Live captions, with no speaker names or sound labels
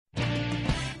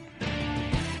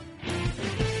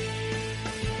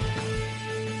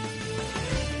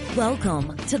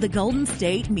Welcome to the Golden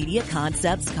State Media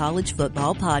Concepts College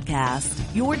Football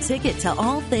Podcast, your ticket to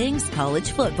all things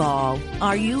college football.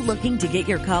 Are you looking to get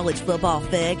your college football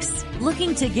fix?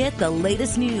 Looking to get the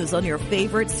latest news on your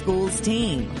favorite school's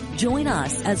team? Join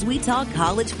us as we talk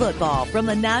college football from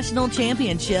the national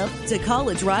championship to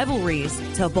college rivalries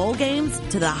to bowl games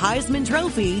to the Heisman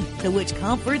Trophy to which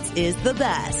conference is the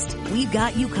best. We've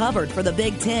got you covered for the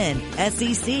Big Ten,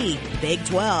 SEC, Big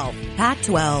 12,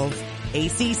 Pac-12,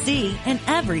 ACC, and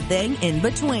everything in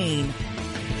between.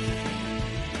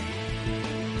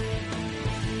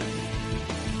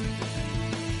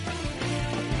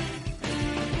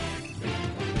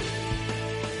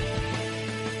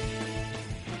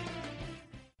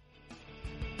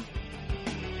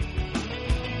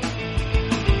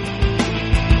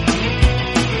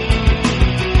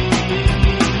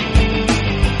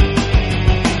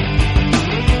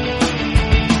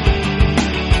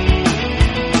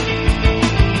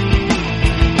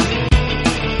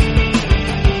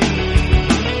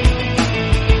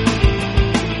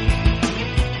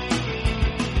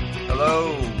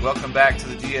 Back to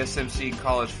the GSMC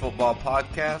College Football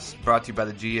Podcast, brought to you by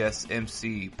the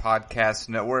GSMC Podcast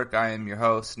Network. I am your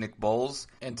host, Nick Bowles,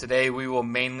 and today we will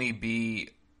mainly be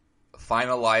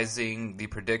finalizing the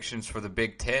predictions for the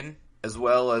Big Ten, as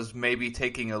well as maybe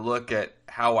taking a look at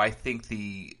how I think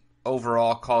the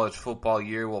overall college football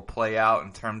year will play out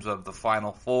in terms of the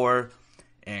Final Four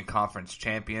and conference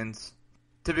champions.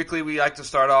 Typically, we like to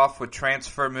start off with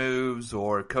transfer moves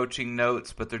or coaching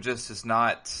notes, but there just is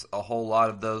not a whole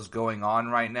lot of those going on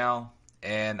right now.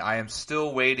 And I am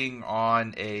still waiting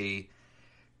on a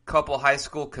couple high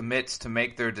school commits to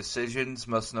make their decisions,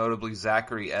 most notably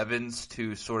Zachary Evans,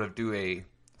 to sort of do a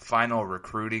final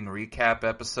recruiting recap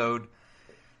episode.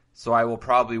 So I will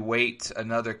probably wait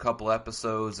another couple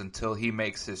episodes until he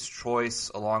makes his choice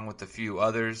along with a few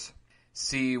others,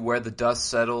 see where the dust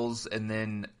settles, and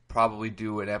then probably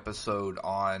do an episode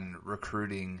on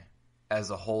recruiting as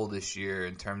a whole this year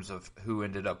in terms of who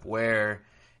ended up where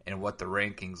and what the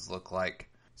rankings look like.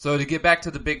 So to get back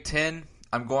to the Big Ten,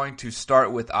 I'm going to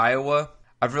start with Iowa.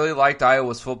 I've really liked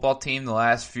Iowa's football team the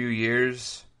last few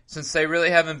years. Since they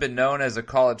really haven't been known as a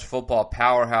college football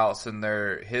powerhouse in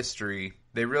their history,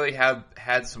 they really have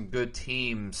had some good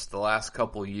teams the last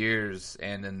couple years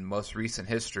and in most recent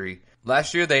history.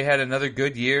 Last year they had another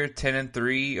good year,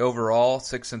 10-3 overall,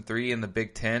 6-3 in the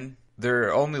Big Ten.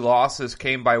 Their only losses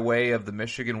came by way of the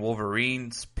Michigan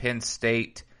Wolverines, Penn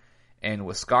State, and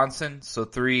Wisconsin. So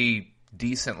 3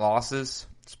 decent losses,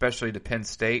 especially to Penn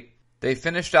State. They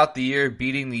finished out the year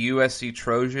beating the USC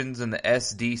Trojans in the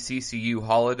SDCCU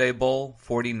Holiday Bowl,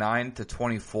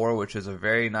 49-24, which is a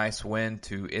very nice win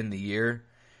to end the year.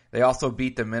 They also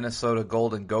beat the Minnesota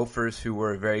Golden Gophers, who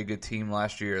were a very good team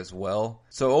last year as well.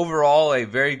 So overall, a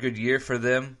very good year for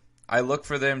them. I look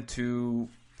for them to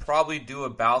probably do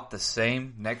about the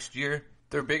same next year.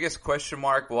 Their biggest question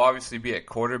mark will obviously be at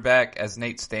quarterback, as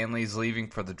Nate Stanley is leaving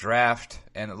for the draft,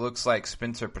 and it looks like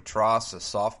Spencer Petras, a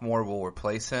sophomore, will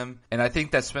replace him. And I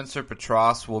think that Spencer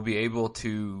Petras will be able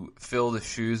to fill the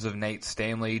shoes of Nate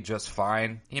Stanley just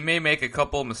fine. He may make a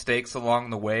couple mistakes along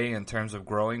the way in terms of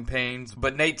growing pains,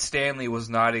 but Nate Stanley was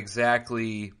not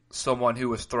exactly someone who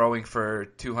was throwing for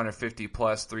 250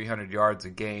 plus 300 yards a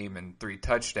game and 3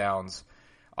 touchdowns.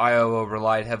 Iowa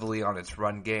relied heavily on its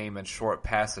run game and short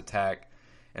pass attack.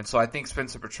 And so I think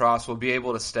Spencer Petras will be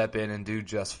able to step in and do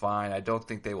just fine. I don't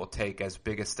think they will take as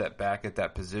big a step back at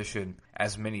that position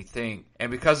as many think.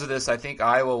 And because of this, I think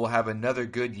Iowa will have another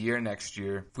good year next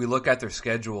year. If we look at their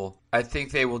schedule, I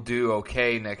think they will do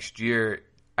okay next year.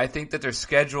 I think that their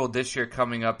schedule this year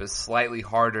coming up is slightly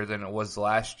harder than it was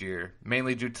last year,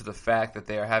 mainly due to the fact that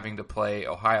they are having to play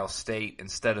Ohio State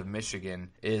instead of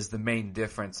Michigan is the main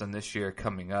difference in this year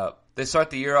coming up. They start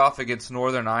the year off against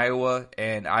Northern Iowa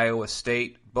and Iowa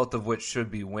State, both of which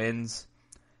should be wins.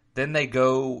 Then they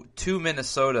go to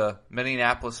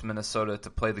Minneapolis, Minnesota, to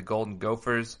play the Golden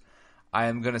Gophers. I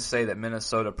am going to say that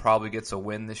Minnesota probably gets a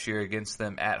win this year against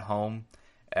them at home,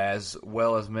 as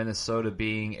well as Minnesota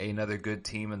being another good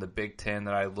team in the Big Ten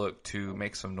that I look to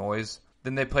make some noise.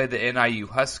 Then they play the NIU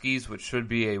Huskies, which should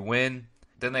be a win.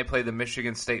 Then they play the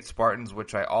Michigan State Spartans,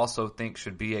 which I also think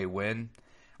should be a win.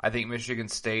 I think Michigan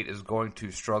State is going to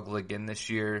struggle again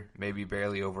this year, maybe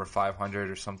barely over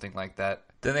 500 or something like that.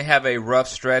 Then they have a rough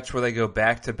stretch where they go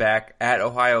back-to-back at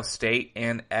Ohio State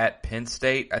and at Penn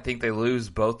State. I think they lose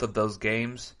both of those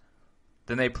games.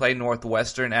 Then they play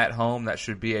Northwestern at home. That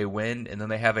should be a win. And then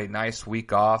they have a nice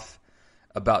week off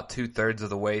about 2/3 of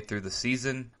the way through the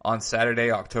season on Saturday,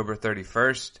 October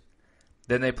 31st.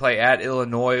 Then they play at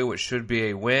Illinois, which should be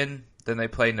a win. Then they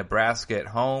play Nebraska at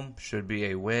home, should be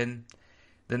a win.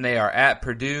 Then they are at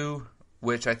Purdue,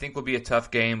 which I think will be a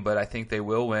tough game, but I think they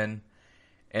will win.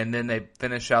 And then they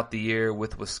finish out the year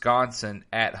with Wisconsin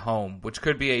at home, which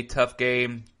could be a tough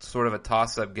game, sort of a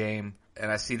toss-up game. And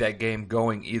I see that game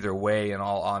going either way, in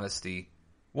all honesty.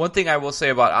 One thing I will say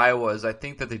about Iowa is I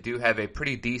think that they do have a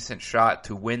pretty decent shot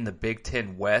to win the Big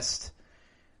Ten West.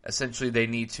 Essentially, they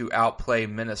need to outplay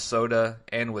Minnesota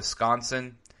and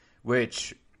Wisconsin,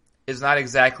 which is not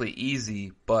exactly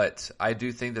easy, but I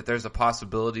do think that there's a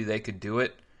possibility they could do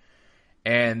it.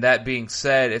 And that being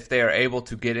said, if they are able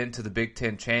to get into the Big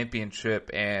Ten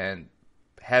championship and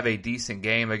have a decent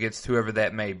game against whoever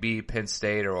that may be, Penn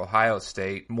State or Ohio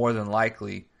State, more than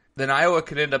likely, then Iowa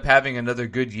could end up having another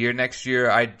good year next year.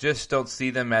 I just don't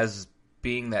see them as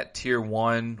being that tier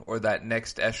 1 or that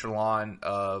next echelon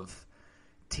of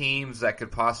teams that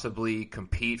could possibly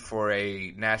compete for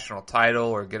a national title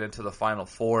or get into the Final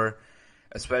Four,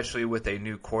 especially with a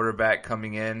new quarterback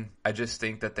coming in. I just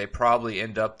think that they probably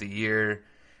end up the year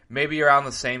maybe around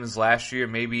the same as last year,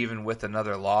 maybe even with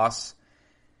another loss.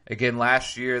 Again,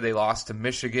 last year they lost to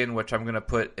Michigan, which I'm going to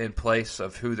put in place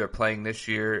of who they're playing this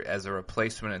year as a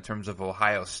replacement in terms of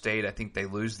Ohio State. I think they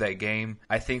lose that game.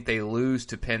 I think they lose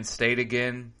to Penn State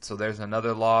again, so there's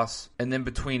another loss. And then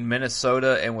between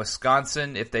Minnesota and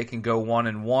Wisconsin, if they can go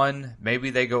 1-1,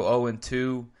 maybe they go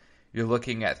 0-2. You're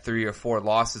looking at 3 or 4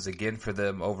 losses again for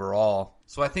them overall.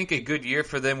 So I think a good year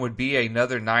for them would be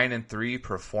another 9-3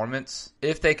 performance.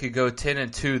 If they could go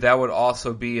 10-2, that would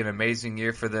also be an amazing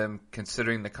year for them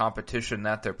considering the competition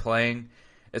that they're playing.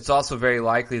 It's also very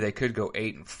likely they could go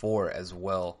 8-4 as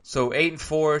well. So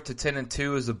 8-4 to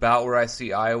 10-2 is about where I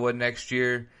see Iowa next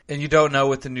year. And you don't know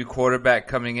with the new quarterback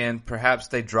coming in. Perhaps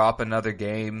they drop another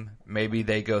game. Maybe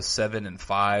they go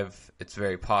 7-5. It's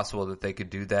very possible that they could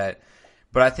do that.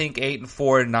 But I think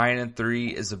 8-4 and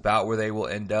 9-3 is about where they will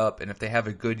end up. And if they have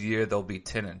a good year, they'll be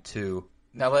 10-2.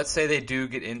 Now, let's say they do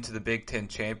get into the Big Ten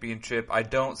championship. I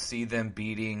don't see them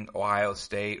beating Ohio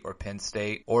State or Penn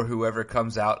State or whoever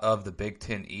comes out of the Big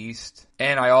Ten East.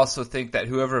 And I also think that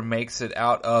whoever makes it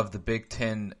out of the Big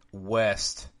Ten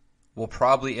West will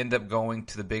probably end up going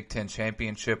to the Big Ten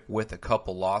championship with a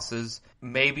couple losses.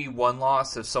 Maybe one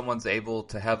loss if someone's able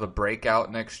to have a breakout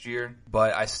next year.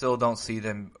 But I still don't see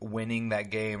them winning that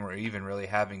game or even really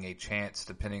having a chance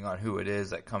depending on who it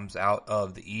is that comes out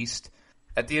of the East.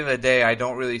 At the end of the day, I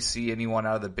don't really see anyone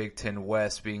out of the Big Ten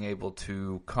West being able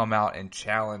to come out and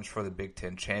challenge for the Big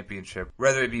Ten championship,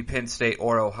 whether it be Penn State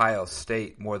or Ohio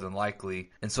State, more than likely.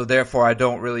 And so therefore, I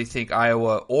don't really think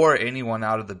Iowa or anyone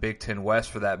out of the Big Ten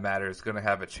West, for that matter, is going to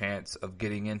have a chance of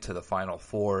getting into the Final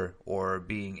Four or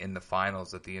being in the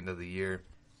finals at the end of the year.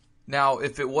 Now,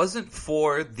 if it wasn't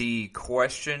for the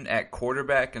question at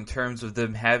quarterback in terms of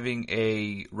them having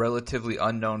a relatively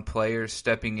unknown player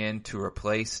stepping in to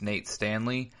replace Nate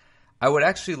Stanley, I would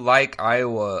actually like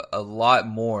Iowa a lot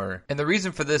more. And the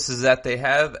reason for this is that they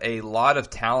have a lot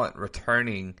of talent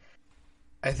returning.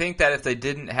 I think that if they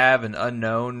didn't have an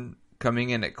unknown coming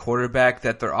in at quarterback,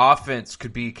 that their offense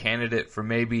could be a candidate for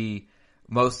maybe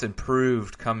most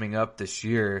improved coming up this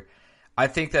year. I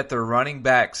think that their running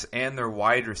backs and their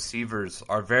wide receivers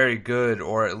are very good,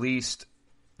 or at least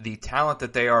the talent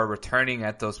that they are returning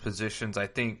at those positions, I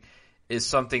think, is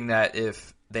something that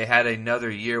if they had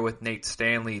another year with Nate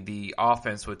Stanley, the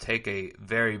offense would take a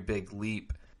very big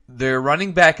leap. Their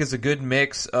running back is a good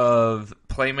mix of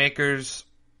playmakers,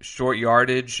 short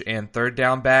yardage, and third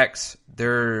down backs.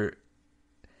 They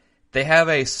have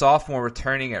a sophomore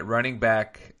returning at running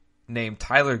back named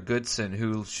Tyler Goodson,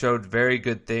 who showed very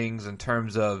good things in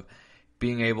terms of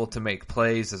being able to make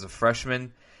plays as a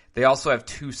freshman. They also have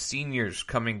 2 seniors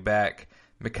coming back,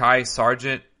 Mekhi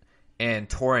Sargent and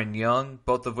Torin Young,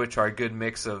 both of which are a good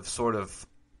mix of sort of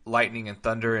lightning and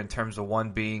thunder in terms of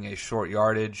one being a short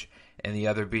yardage and the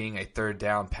other being a third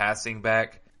down passing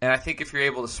back. And I think if you're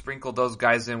able to sprinkle those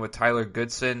guys in with Tyler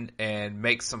Goodson and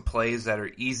make some plays that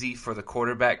are easy for the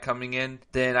quarterback coming in,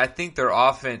 then I think their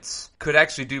offense could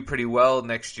actually do pretty well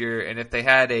next year. And if they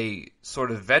had a sort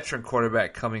of veteran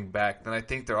quarterback coming back, then I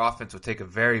think their offense would take a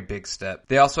very big step.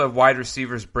 They also have wide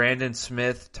receivers Brandon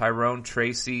Smith, Tyrone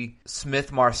Tracy,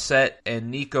 Smith Marset,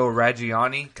 and Nico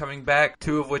Raggiani coming back,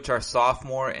 2 of which are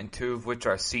sophomore and 2 of which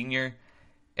are senior.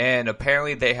 And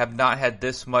apparently they have not had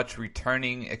this much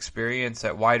returning experience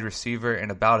at wide receiver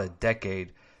in about a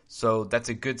decade. So that's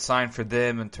a good sign for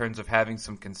them in terms of having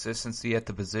some consistency at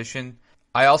the position.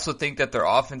 I also think that their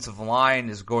offensive line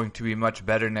is going to be much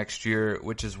better next year,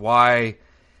 which is why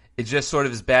it just sort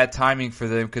of is bad timing for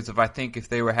them. Because if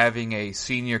they were having a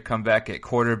senior come back at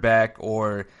quarterback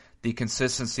or the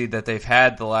consistency that they've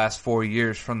had the last 4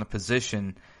 years from the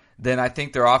position, then I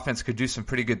think their offense could do some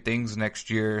pretty good things next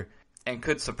year. and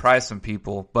could surprise some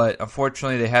people. But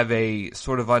unfortunately, they have a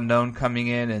sort of unknown coming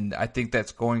in, and I think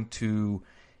that's going to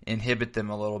inhibit them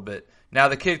a little bit. Now,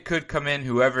 the kid could come in,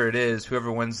 whoever it is,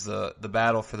 whoever wins the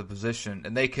battle for the position,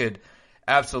 and they could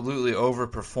absolutely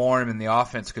overperform, and the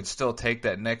offense could still take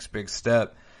that next big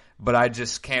step. But I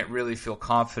just can't really feel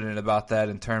confident about that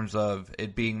in terms of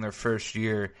it being their first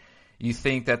year. You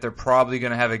think that they're probably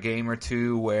going to have a game or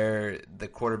two where the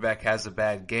quarterback has a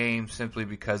bad game simply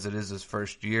because it is his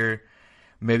first year,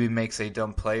 maybe makes a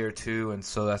dumb play or two, and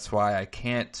so that's why I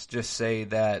can't just say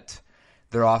that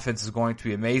their offense is going to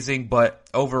be amazing. But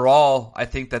overall, I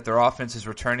think that their offense is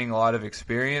returning a lot of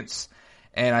experience,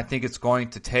 and I think it's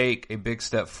going to take a big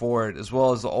step forward, as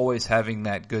well as always having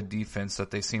that good defense that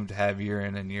they seem to have year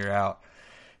in and year out.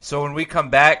 So when we come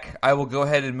back, I will go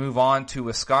ahead and move on to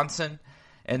Wisconsin,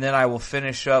 and then I will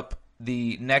finish up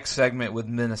the next segment with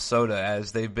Minnesota,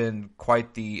 as they've been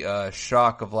quite the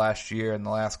shock of last year and the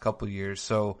last couple of years.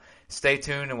 So stay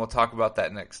tuned, and we'll talk about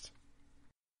that next.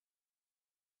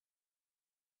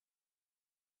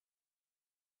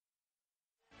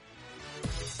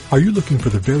 Are you looking for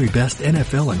the very best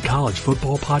NFL and college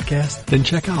football podcast? Then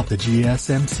check out the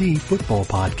GSMC Football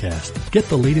Podcast. Get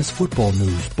the latest football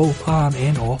news both on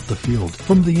and off the field.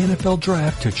 From the NFL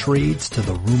Draft to trades to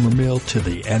the rumor mill to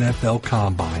the NFL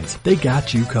Combines, they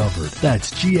got you covered.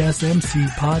 That's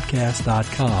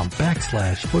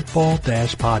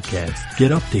GSMCpodcast.com/football-podcast.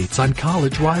 Get updates on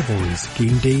college rivalries,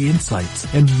 game day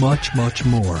insights, and much, much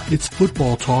more. It's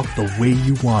football talk the way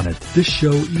you want it. This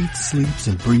show eats, sleeps,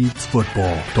 and breathes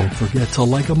football. Don't forget to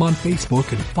like them on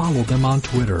Facebook and follow them on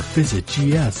Twitter. Visit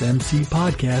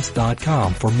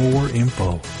GSMCpodcast.com for more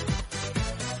info.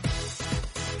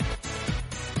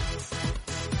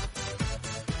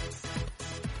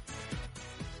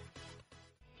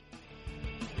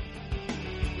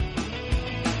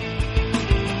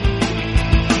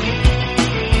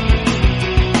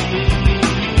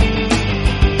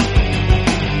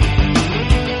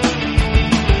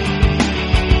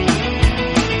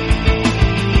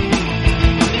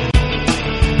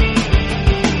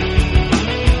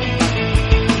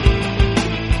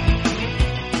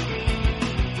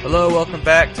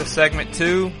 Back to segment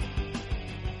 2.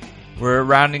 We're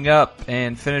rounding up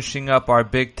and finishing up our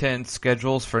Big Ten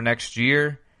schedules for next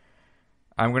year.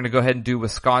 I'm going to go ahead and do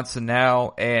Wisconsin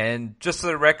now, and just for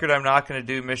the record, I'm not going to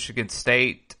do Michigan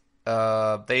State.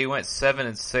 They went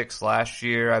 7-6 last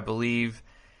year, I believe,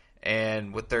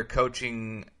 and with their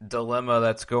coaching dilemma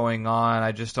that's going on,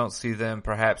 I just don't see them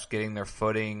perhaps getting their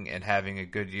footing and having a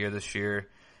good year this year.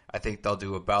 I think they'll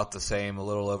do about the same, a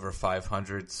little over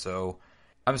 500, so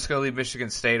I'm just going to leave Michigan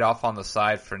State off on the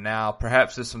side for now.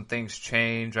 Perhaps if some things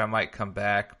change, I might come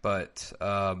back. But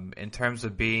in terms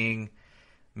of being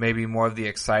maybe more of the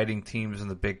exciting teams in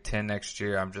the Big Ten next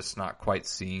year, I'm just not quite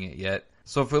seeing it yet.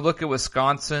 So if we look at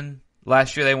Wisconsin,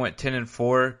 last year they went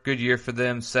 10-4. Good year for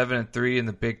them, 7-3 in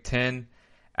the Big Ten.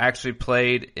 Actually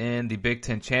played in the Big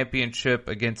Ten Championship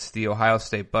against the Ohio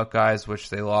State Buckeyes,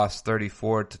 which they lost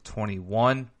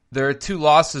 34-21. There are 2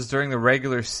 losses during the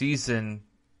regular season.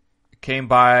 Came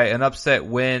by an upset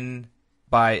win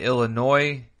by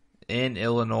Illinois in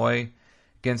Illinois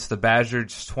against the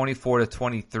Badgers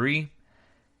 24-23,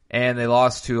 and they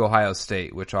lost to Ohio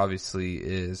State, which obviously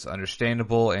is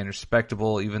understandable and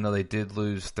respectable, even though they did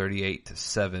lose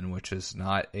 38-7, which is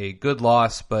not a good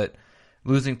loss, but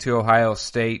losing to Ohio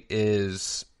State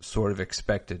is sort of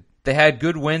expected. They had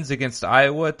good wins against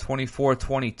Iowa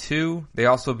 24-22. They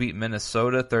also beat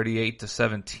Minnesota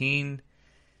 38-17.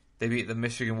 They beat the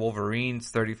Michigan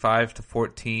Wolverines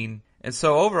 35-14. And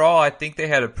so overall, I think they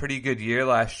had a pretty good year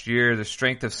last year. The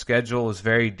strength of schedule was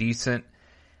very decent.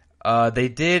 They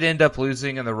did end up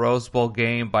losing in the Rose Bowl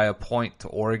game by a point to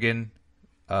Oregon,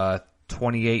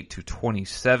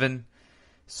 28-27.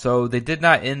 So they did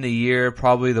not end the year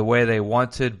probably the way they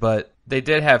wanted, but they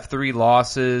did have 3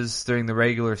 losses during the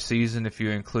regular season if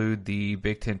you include the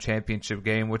Big Ten Championship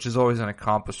game, which is always an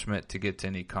accomplishment to get to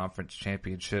any conference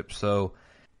championship. So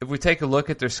if we take a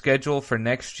look at their schedule for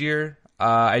next year,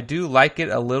 I do like it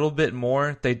a little bit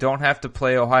more. They don't have to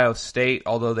play Ohio State,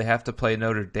 although they have to play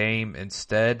Notre Dame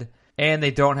instead. And they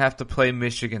don't have to play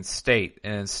Michigan State,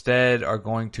 and instead are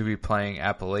going to be playing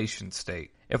Appalachian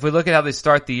State. If we look at how they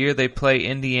start the year, they play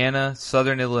Indiana,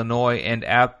 Southern Illinois, and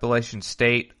Appalachian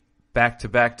State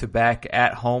back-to-back-to-back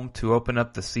at home to open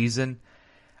up the season.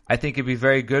 I think it'd be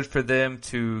very good for them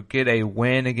to get a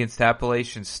win against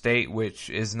Appalachian State, which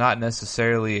is not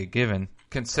necessarily a given,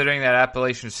 considering that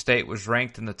Appalachian State was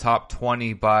ranked in the top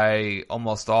 20 by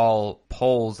almost all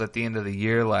polls at the end of the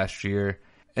year last year.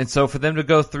 And so for them to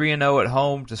go 3-0 at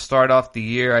home to start off the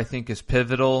year, I think is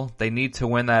pivotal. They need to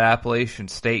win that Appalachian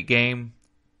State game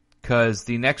because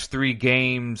the next 3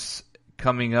 games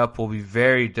coming up will be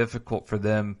very difficult for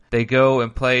them. They go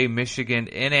and play Michigan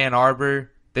in Ann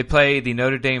Arbor. They play the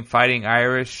Notre Dame Fighting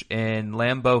Irish in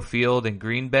Lambeau Field in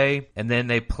Green Bay, and then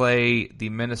they play the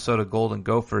Minnesota Golden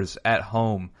Gophers at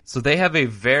home. So they have a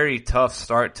very tough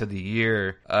start to the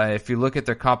year. If you look at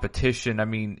their competition, I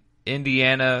mean,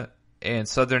 Indiana and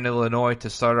Southern Illinois to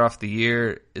start off the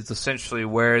year is essentially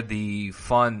where the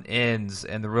fun ends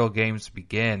and the real games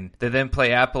begin. They then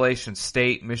play Appalachian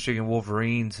State, Michigan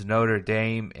Wolverines, Notre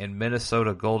Dame, and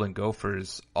Minnesota Golden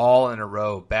Gophers all in a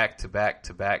row, back to back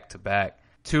to back to back.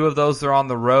 2 of those are on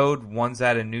the road, one's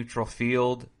at a neutral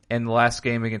field, and the last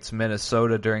game against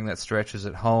Minnesota during that stretch is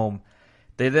at home.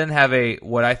 They then have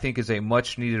what I think is a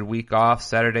much-needed week off,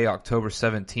 Saturday, October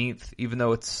 17th. Even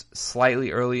though it's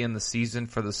slightly early in the season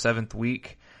for the 7th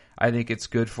week, I think it's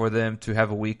good for them to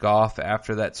have a week off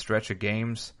after that stretch of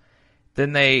games.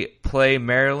 Then they play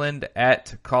Maryland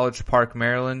at College Park,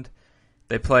 Maryland.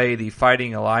 They play the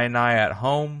Fighting Illini at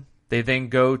home. They then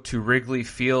go to Wrigley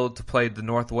Field to play the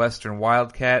Northwestern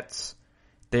Wildcats.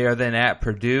 They are then at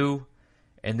Purdue.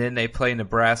 And then they play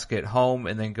Nebraska at home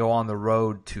and then go on the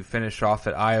road to finish off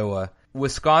at Iowa.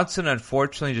 Wisconsin,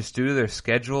 unfortunately, just due to their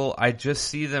schedule, I just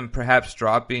see them perhaps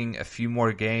dropping a few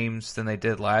more games than they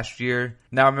did last year.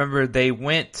 Now, remember, they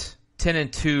went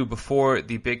 10-2 before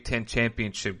the Big Ten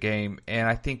championship game, and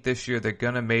I think this year they're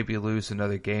going to maybe lose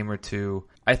another game or two.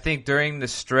 I think during the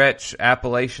stretch,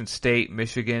 Appalachian State,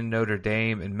 Michigan, Notre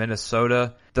Dame, and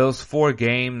Minnesota, those 4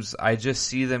 games, I just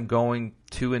see them going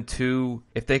 2-2.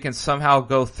 If they can somehow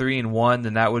go 3-1,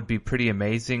 then that would be pretty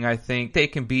amazing, I think. They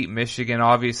can beat Michigan,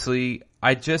 obviously.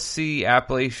 I just see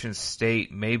Appalachian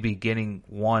State maybe getting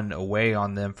 1 away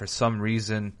on them for some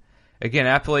reason. Again,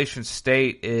 Appalachian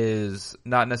State is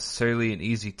not necessarily an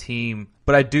easy team,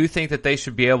 but I do think that they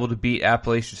should be able to beat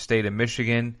Appalachian State and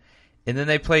Michigan. And then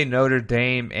they play Notre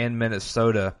Dame and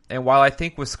Minnesota. And while I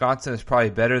think Wisconsin is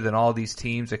probably better than all these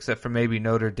teams, except for maybe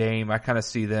Notre Dame, I kind of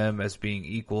see them as being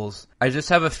equals. I just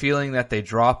have a feeling that they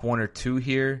drop 1 or 2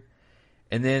 here.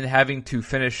 And then having to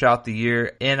finish out the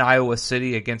year in Iowa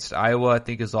City against Iowa, I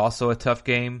think is also a tough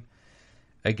game.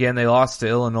 Again, they lost to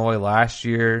Illinois last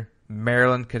year.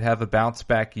 Maryland could have a bounce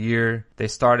back year. They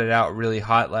started out really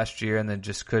hot last year and then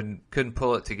just couldn't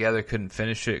pull it together, couldn't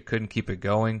finish it, couldn't keep it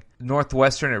going.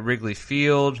 Northwestern at Wrigley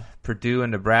Field, Purdue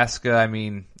and Nebraska, I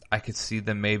mean, I could see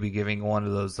them maybe giving 1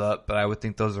 of those up, but I would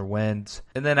think those are wins.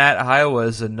 And then at Iowa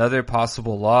is another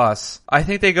possible loss. I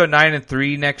think they go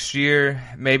 9-3 next year,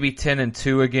 maybe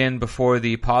 10-2 again before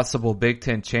the possible Big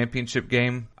Ten championship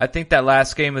game. I think that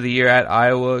last game of the year at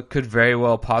Iowa could very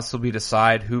well possibly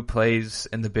decide who plays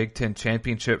in the Big Ten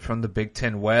championship from the Big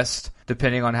Ten West,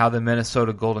 depending on how the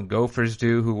Minnesota Golden Gophers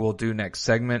do, who we'll do next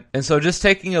segment. And so just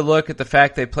taking a look at the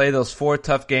fact they play those 4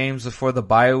 tough games before the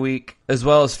bye week, as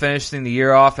well as finishing the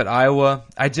year off at Iowa,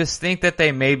 I just think that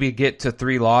they maybe get to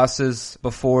 3 losses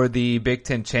before the Big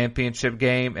Ten championship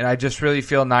game, and I just really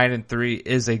feel 9-3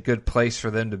 is a good place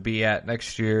for them to be at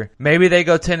next year. Maybe they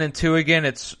go 10-2 again.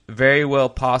 It's very well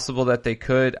possible that they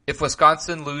could. If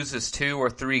Wisconsin loses 2 or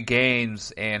 3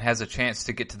 games and has a chance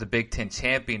to get to the Big Ten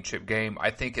championship game, I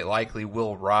think it likely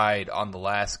will ride on the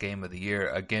last game of the year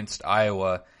against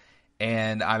Iowa,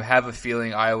 and I have a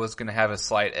feeling Iowa's going to have a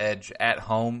slight edge at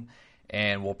home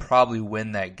and will probably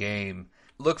win that game.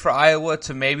 Look for Iowa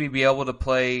to maybe be able to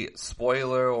play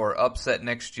spoiler or upset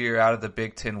next year out of the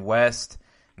Big Ten West,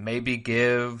 maybe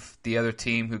give the other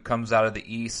team who comes out of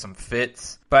the East some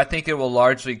fits, but I think it will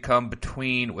largely come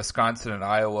between Wisconsin and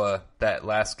Iowa that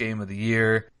last game of the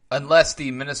year. Unless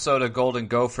the Minnesota Golden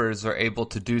Gophers are able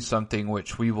to do something,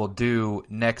 which we will do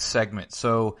next segment.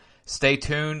 So stay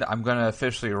tuned. I'm going to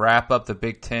officially wrap up the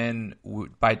Big Ten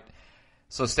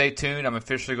So stay tuned. I'm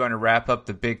officially going to wrap up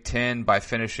the Big Ten by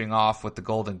finishing off with the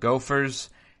Golden Gophers.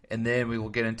 And then we will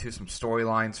get into some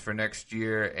storylines for next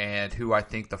year and who I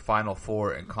think the Final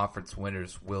Four and conference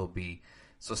winners will be.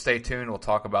 So stay tuned. We'll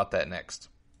talk about that next.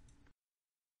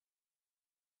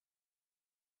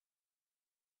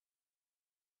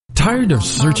 Tired of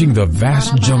searching the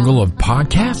vast jungle of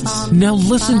podcasts? Now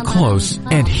listen close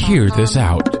and hear this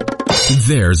out.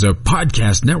 There's a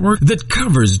podcast network that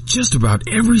covers just about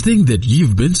everything that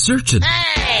you've been searching.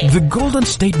 Hey! The Golden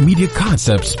State Media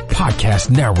Concepts Podcast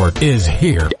Network is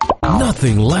here.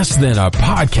 Nothing less than a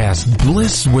podcast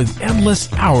bliss with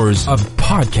endless hours of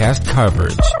podcast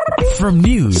coverage. From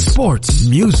news, sports,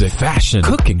 music, fashion,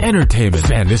 cooking, entertainment,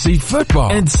 fantasy,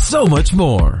 football, and so much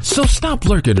more. So stop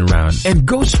lurking around and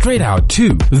go straight out to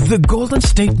the Golden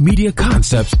State Media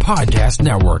Concepts Podcast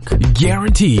Network.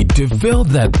 Guaranteed to fill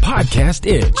that podcast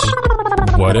itch.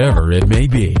 Whatever it may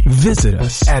be. Visit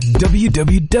us at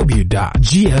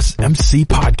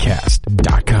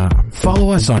www.gsmcpodcast.com.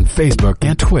 Follow us on Facebook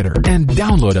and Twitter, and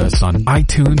download us on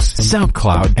iTunes,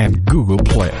 SoundCloud, and Google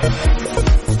Play.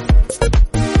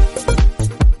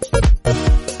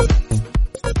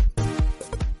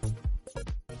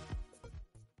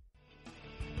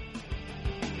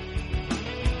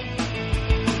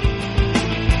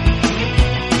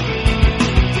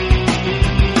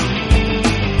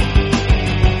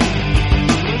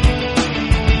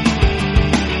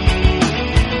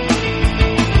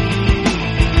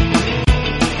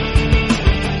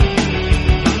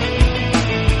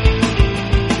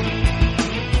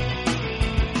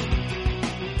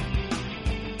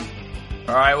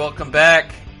 Welcome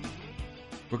back.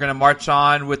 We're going to march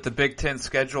on with the Big Ten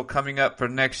schedule coming up for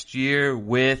next year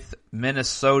with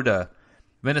Minnesota.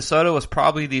 Minnesota was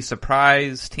probably the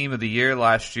surprise team of the year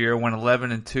last year, went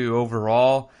 11-2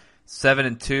 overall,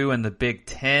 7-2 in the Big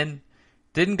Ten.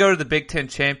 Didn't go to the Big Ten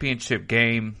championship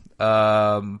game,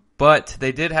 but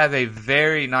they did have a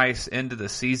very nice end of the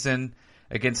season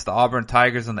against the Auburn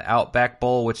Tigers in the Outback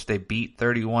Bowl, which they beat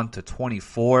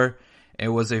 31-24. It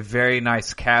was a very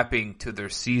nice capping to their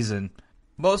season.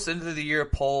 Most end of the year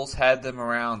polls had them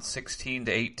around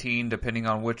 16-18, depending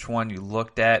on which one you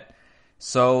looked at.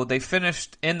 So they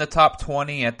finished in the top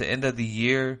 20 at the end of the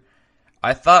year.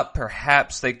 I thought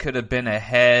perhaps they could have been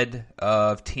ahead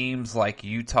of teams like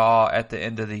Utah at the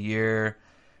end of the year,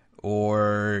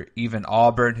 or even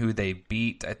Auburn, who they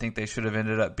beat. I think they should have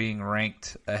ended up being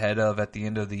ranked ahead of at the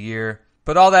end of the year.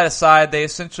 But all that aside, they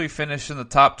essentially finished in the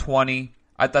top 20.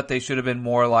 I thought they should have been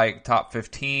more like top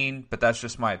 15, but that's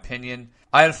just my opinion.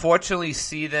 I unfortunately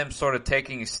see them sort of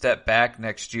taking a step back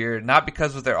next year, not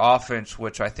because of their offense,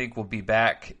 which I think will be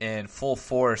back in full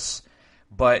force,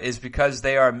 but is because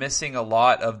they are missing a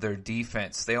lot of their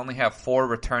defense. They only have 4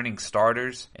 returning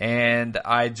starters, and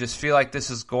I just feel like this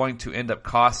is going to end up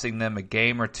costing them a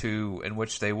game or two in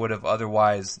which they would have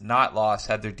otherwise not lost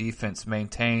had their defense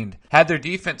maintained. Had their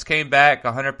defense came back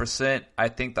 100%, I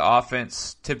think the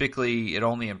offense, typically it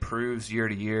only improves year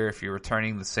to year if you're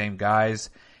returning the same guys,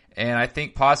 and I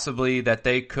think possibly that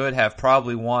they could have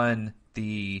probably won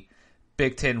the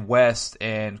Big Ten West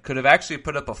and could have actually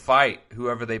put up a fight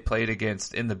whoever they played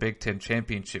against in the Big Ten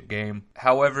championship game.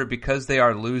 However, because they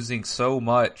are losing so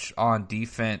much on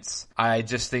defense, I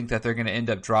just think that they're going to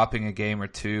end up dropping a game or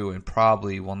two and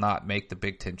probably will not make the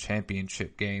Big Ten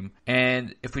championship game.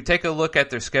 And if we take a look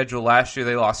at their schedule last year,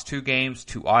 they lost 2 games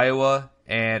to Iowa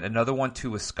and another one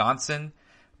to Wisconsin.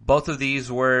 Both of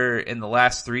these were in the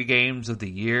last 3 games of the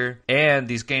year, and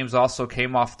these games also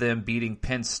came off them beating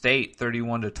Penn State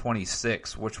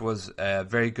 31-26, which was a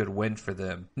very good win for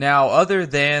them. Now, other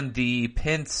than the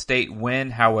Penn State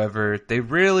win, however, they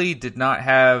really did not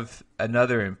have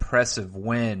another impressive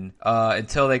win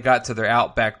until they got to their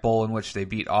Outback Bowl, in which they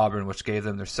beat Auburn, which gave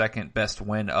them their second best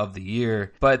win of the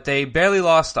year. But they barely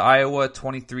lost to Iowa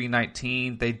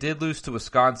 23-19. They did lose to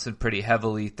Wisconsin pretty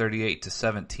heavily,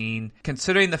 38-17.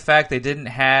 Considering the fact they didn't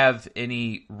have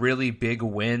any really big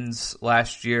wins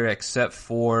last year except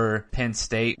for Penn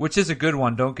State, which is a good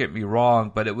one, don't get me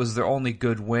wrong, but it was their only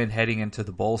good win heading into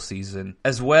the bowl season,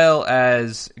 as well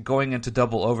as going into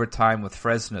double overtime with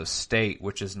Fresno State,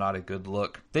 which is not a good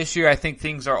look. This year, I think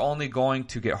things are only going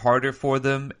to get harder for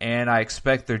them, and I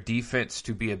expect their defense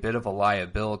to be a bit of a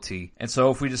liability. And so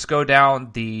if we just go down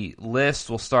the list,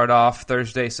 we'll start off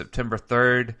Thursday, September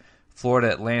 3rd,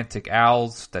 Florida Atlantic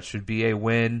Owls, that should be a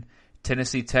win.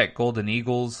 Tennessee Tech Golden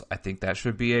Eagles, I think that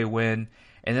should be a win.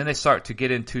 And then they start to get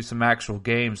into some actual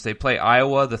games. They play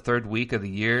Iowa the 3rd week of the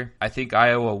year. I think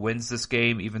Iowa wins this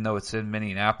game, even though it's in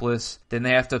Minneapolis. Then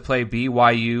they have to play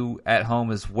BYU at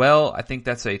home as well. I think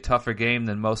that's a tougher game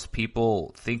than most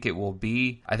people think it will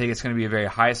be. I think it's going to be a very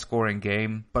high-scoring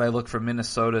game, but I look for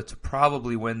Minnesota to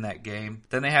probably win that game.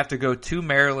 Then they have to go to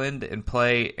Maryland and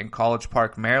play in College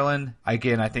Park, Maryland.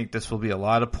 Again, I think this will be a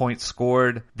lot of points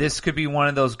scored. This could be one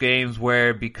of those games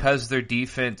where, because their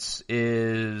defense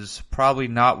is probably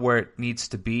not where it needs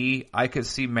to be, I could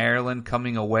see Maryland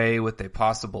coming away with a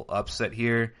possible upset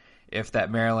here if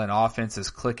that Maryland offense is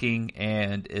clicking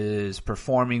and is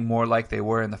performing more like they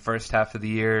were in the first half of the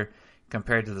year,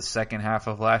 compared to the second half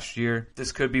of last year.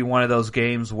 This could be one of those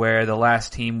games where the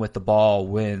last team with the ball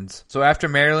wins. So after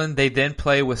Maryland, they then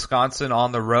play Wisconsin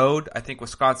on the road. I think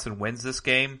Wisconsin wins this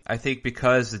game. I think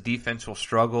because the defense will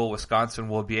struggle, Wisconsin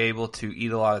will be able to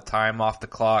eat a lot of time off the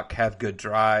clock, have good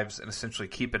drives, and essentially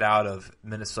keep it out of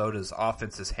Minnesota's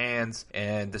offense's hands,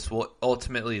 and this will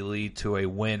ultimately lead to a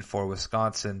win for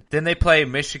Wisconsin. Then they play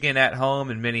Michigan at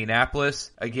home in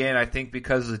Minneapolis. Again, I think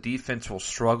because the defense will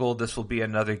struggle, this will be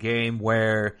another game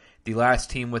where the last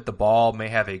team with the ball may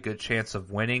have a good chance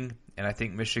of winning, and I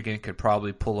think Michigan could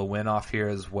probably pull a win off here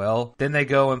as well. Then they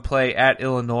go and play at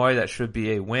Illinois. That should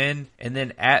be a win. And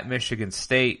then at Michigan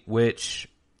State, which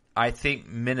I think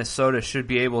Minnesota should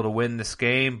be able to win this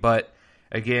game. But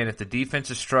again, if the defense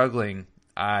is struggling,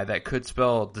 that could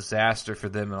spell disaster for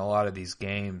them in a lot of these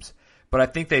games. But I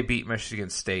think they beat Michigan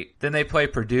State. Then they play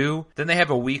Purdue. Then they have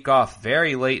a week off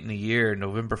very late in the year,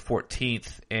 November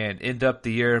 14th, and end up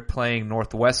the year playing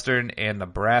Northwestern and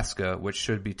Nebraska, which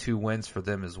should be 2 wins for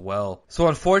them as well. So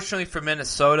unfortunately for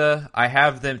Minnesota, I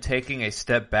have them taking a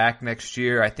step back next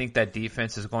year. I think that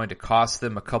defense is going to cost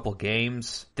them a couple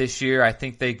games. This year, I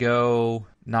think they go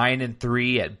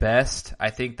 9-3 at best. I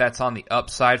think that's on the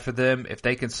upside for them. If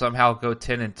they can somehow go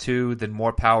 10-2, then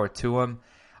more power to them.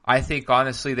 I think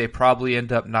honestly they probably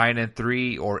end up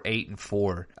 9-3 or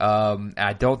 8-4.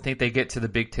 I don't think they get to the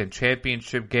Big Ten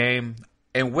championship game.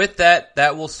 And with that,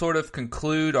 that will sort of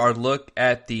conclude our look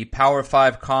at the Power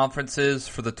 5 conferences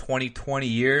for the 2020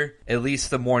 year, at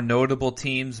least the more notable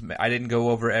teams. I didn't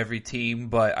go over every team,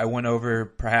 but I went over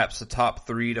perhaps the top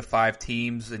 3 to 5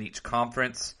 teams in each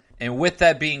conference. And with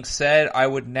that being said, I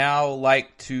would now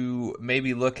like to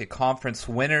maybe look at conference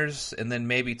winners and then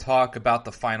maybe talk about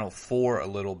the Final Four a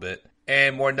little bit.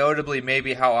 And more notably,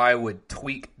 maybe how I would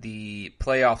tweak the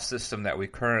playoff system that we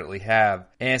currently have.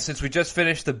 And since we just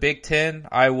finished the Big Ten,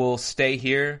 I will stay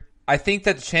here. I think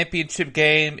that the championship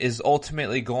game is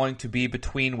ultimately going to be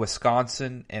between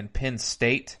Wisconsin and Penn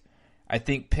State. I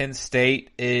think Penn State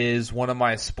is one of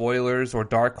my spoilers or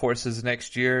dark horses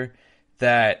next year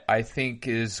that I think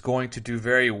is going to do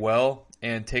very well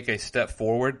and take a step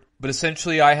forward. But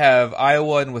essentially I have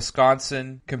Iowa and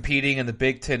Wisconsin competing in the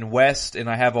Big Ten West, and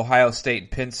I have Ohio State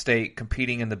and Penn State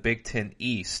competing in the Big Ten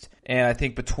East. And I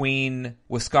think between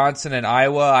Wisconsin and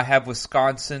Iowa, I have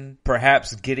Wisconsin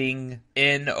perhaps getting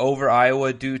in over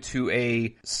Iowa due to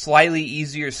a slightly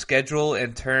easier schedule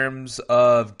in terms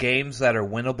of games that are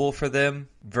winnable for them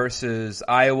versus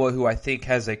Iowa, who I think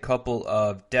has a couple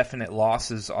of definite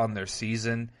losses on their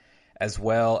season, as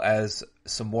well as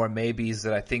some more maybes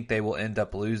that I think they will end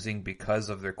up losing because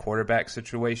of their quarterback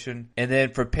situation. And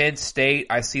then for Penn State,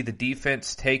 I see the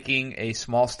defense taking a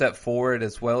small step forward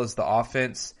as well as the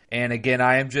offense. And again,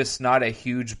 I am just not a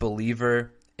huge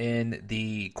believer in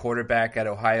the quarterback at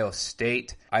Ohio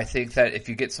State. I think that if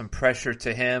you get some pressure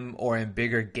to him or in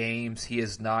bigger games, he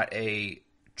is not a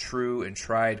true and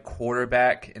tried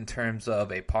quarterback in terms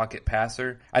of a pocket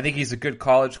passer. I think he's a good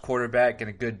college quarterback and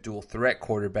a good dual threat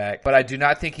quarterback, but I do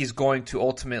not think he's going to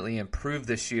ultimately improve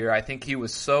this year. I think he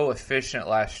was so efficient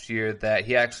last year that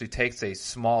he actually takes a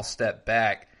small step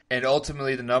back, and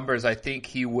ultimately the numbers I think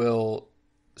he will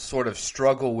sort of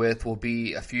struggle with will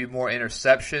be a few more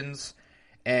interceptions,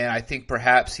 and I think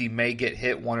perhaps he may get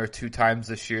hit 1 or 2 times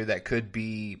this year that could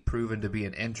be proven to be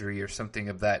an injury or something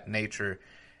of that nature,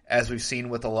 as we've seen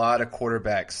with a lot of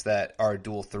quarterbacks that are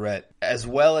dual threat. As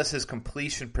well as his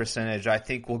completion percentage, I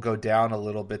think will go down a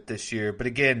little bit this year. But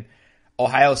again,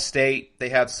 Ohio State, they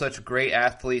have such great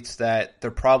athletes that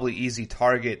they're probably easy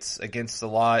targets against a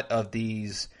lot of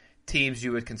these teams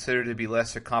you would consider to be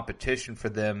lesser competition for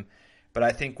them. But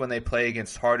I think when they play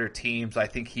against harder teams, I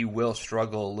think he will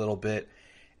struggle a little bit.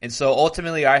 And so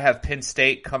ultimately I have Penn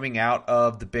State coming out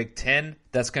of the Big Ten.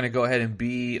 That's going to go ahead and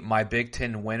be my Big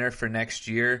Ten winner for next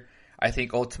year. I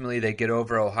think ultimately they get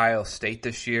over Ohio State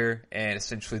this year, and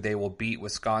essentially they will beat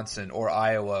Wisconsin or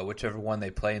Iowa, whichever one they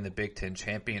play in the Big Ten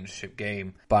championship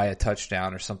game, by a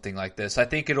touchdown or something like this. I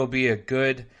think it'll be a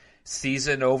good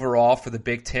season overall for the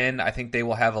Big Ten. I think they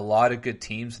will have a lot of good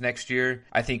teams next year.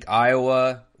 I think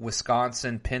Iowa,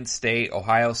 Wisconsin, Penn State,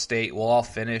 Ohio State will all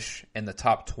finish in the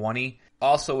top 20.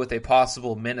 Also with a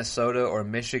possible Minnesota or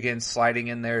Michigan sliding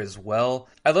in there as well.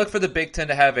 I look for the Big Ten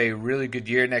to have a really good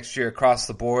year next year across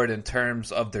the board in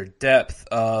terms of their depth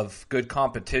of good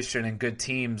competition and good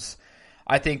teams.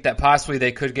 I think that possibly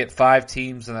they could get 5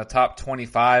 teams in the top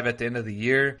 25 at the end of the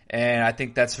year, and I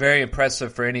think that's very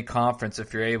impressive for any conference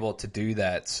if you're able to do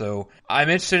that. So I'm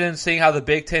interested in seeing how the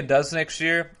Big Ten does next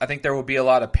year. I think there will be a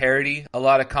lot of parity, a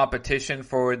lot of competition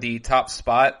for the top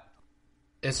spot.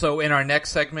 And so in our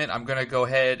next segment, I'm going to go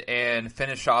ahead and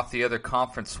finish off the other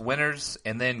conference winners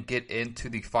and then get into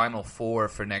the Final Four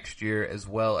for next year, as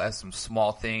well as some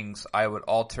small things I would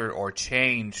alter or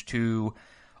change to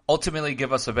ultimately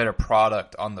give us a better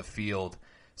product on the field.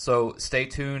 So stay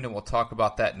tuned, and we'll talk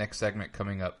about that next segment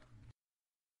coming up.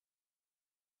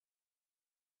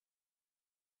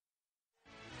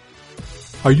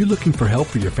 Are you looking for help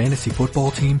for your fantasy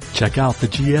football team? Check out the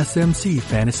GSMC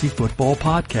Fantasy Football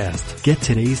Podcast. Get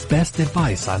today's best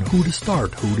advice on who to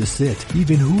start, who to sit,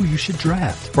 even who you should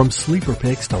draft. From sleeper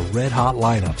picks to red hot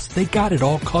lineups, they got it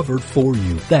all covered for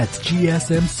you. That's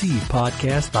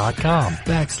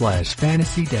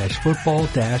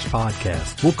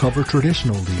GSMCpodcast.com/fantasy-football-podcast. We'll cover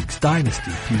traditional leagues,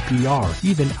 dynasty, PPR,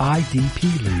 even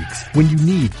IDP leagues. When you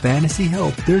need fantasy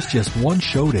help, there's just one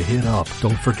show to hit up.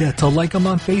 Don't forget to like them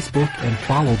on Facebook and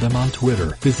follow them on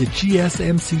Twitter. Visit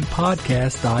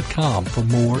GSMCpodcast.com for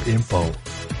more info.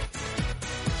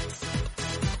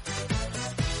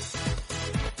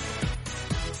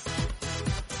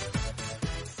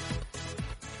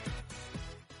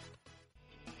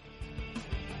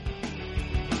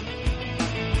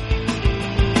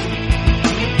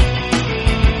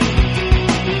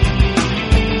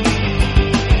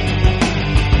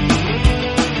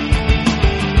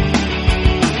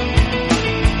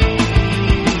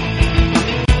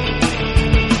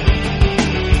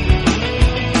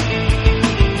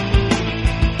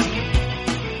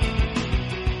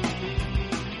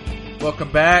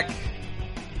 Welcome back.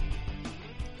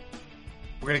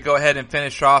 We're going to go ahead and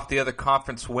finish off the other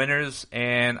conference winners,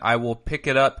 and I will pick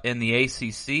it up in the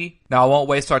ACC. Now, I won't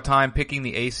waste our time picking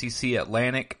the ACC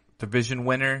Atlantic division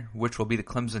winner, which will be the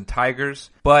Clemson Tigers,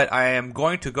 but I am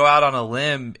going to go out on a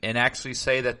limb and actually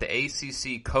say that the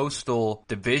ACC Coastal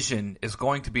Division is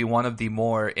going to be one of the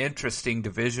more interesting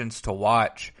divisions to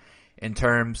watch in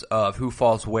terms of who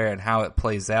falls where and how it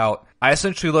plays out. I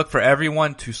essentially look for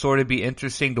everyone to sort of be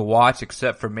interesting to watch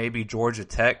except for maybe Georgia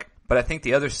Tech. But I think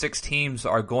the other 6 teams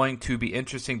are going to be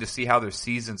interesting to see how their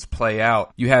seasons play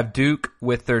out. You have Duke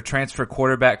with their transfer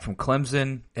quarterback from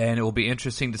Clemson, and it will be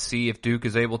interesting to see if Duke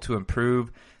is able to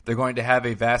improve. They're going to have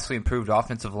a vastly improved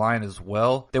offensive line as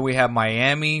well. Then we have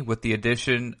Miami with the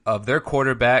addition of their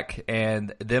quarterback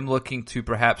and them looking to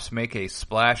perhaps make a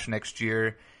splash next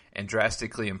year and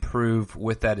drastically improve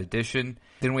with that addition.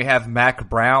 Then we have Mac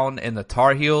Brown and the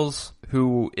Tar Heels,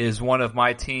 who is one of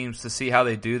my teams to see how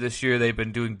they do this year. They've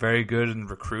been doing very good in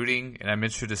recruiting, and I'm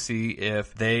interested to see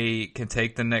if they can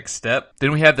take the next step.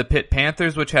 Then we have the Pitt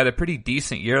Panthers, which had a pretty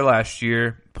decent year last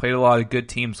year, played a lot of good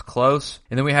teams close.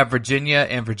 And then we have Virginia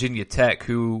and Virginia Tech,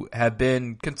 who have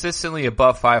been consistently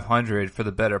above 500 for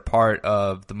the better part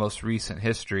of the most recent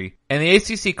history. And the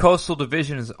ACC Coastal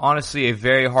Division is honestly a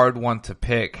very hard one to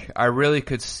pick. I really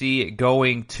could see it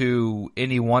going to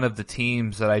any one of the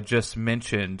teams that I just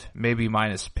mentioned, maybe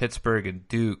minus Pittsburgh and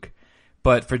Duke.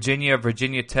 But Virginia,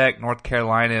 Virginia Tech, North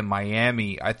Carolina, and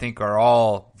Miami, I think are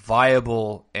all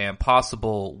viable and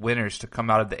possible winners to come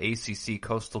out of the ACC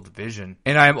Coastal Division.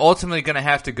 And I'm ultimately going to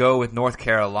have to go with North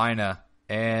Carolina.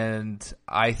 And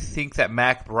I think that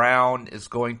Mac Brown is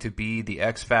going to be the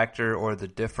X factor or the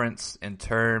difference in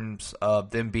terms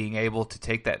of them being able to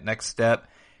take that next step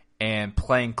and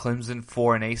playing Clemson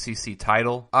for an ACC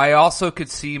title. I also could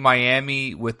see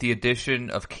Miami, with the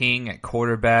addition of King at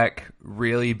quarterback,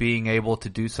 really being able to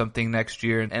do something next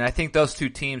year. And I think those two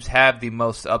teams have the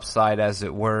most upside, as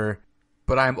it were.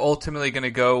 But I'm ultimately going to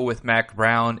go with Mac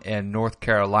Brown and North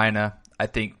Carolina. I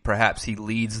think perhaps he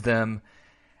leads them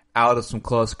out of some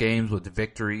close games with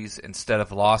victories instead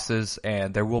of losses,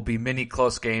 and there will be many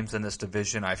close games in this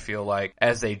division, I feel like,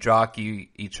 as they jockey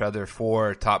each other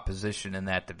for top position in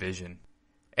that division.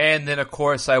 And then, of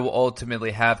course, I will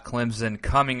ultimately have Clemson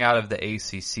coming out of the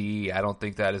ACC. I don't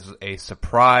think that is a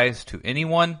surprise to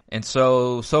anyone. And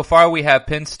so far we have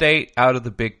Penn State out of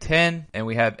the Big Ten, and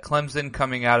we have Clemson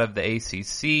coming out of the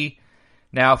ACC.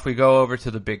 Now, if we go over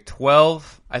to the Big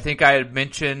 12, I think I had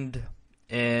mentioned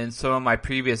in some of my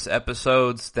previous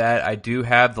episodes that I do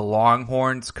have the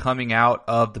Longhorns coming out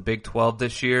of the Big 12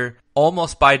 this year,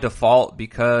 almost by default,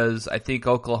 because I think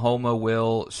Oklahoma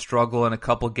will struggle in a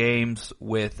couple games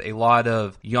with a lot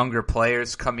of younger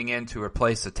players coming in to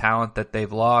replace the talent that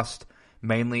they've lost,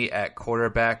 mainly at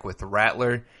quarterback with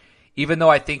Rattler. Even though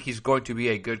I think he's going to be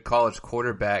a good college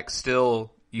quarterback,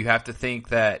 still you have to think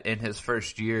that in his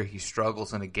first year he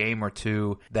struggles in a game or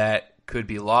two that could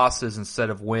be losses instead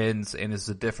of wins, and is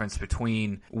the difference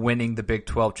between winning the Big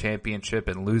 12 championship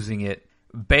and losing it.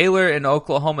 Baylor and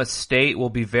Oklahoma State will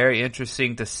be very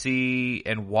interesting to see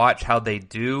and watch how they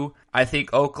do. I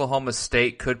think Oklahoma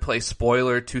State could play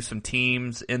spoiler to some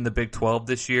teams in the Big 12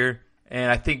 this year, And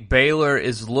I think Baylor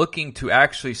is looking to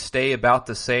actually stay about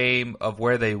the same of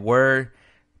where they were.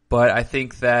 But I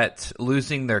think that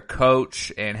losing their coach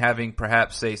and having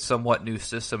perhaps a somewhat new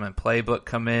system and playbook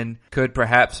come in could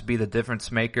perhaps be the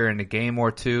difference maker in a game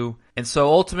or two. And so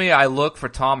ultimately I look for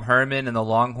Tom Herman and the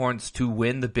Longhorns to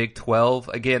win the Big 12.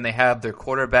 Again, they have their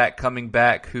quarterback coming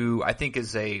back who I think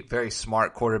is a very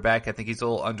smart quarterback. I think he's a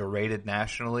little underrated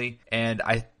nationally. And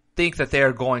I think that they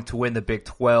are going to win the Big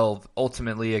 12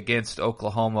 ultimately against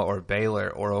Oklahoma or Baylor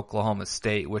or Oklahoma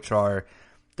State, which are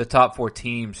the top 4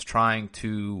 teams trying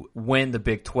to win the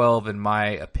Big 12 in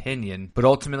my opinion. But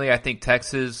ultimately I think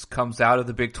Texas comes out of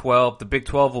the Big 12. The Big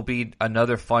 12 will be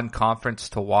another fun conference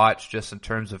to watch just in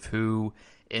terms of who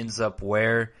ends up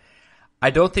where. I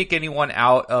don't think anyone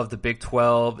out of the Big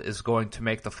 12 is going to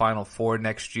make the Final Four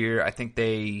next year. I think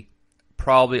they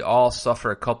probably all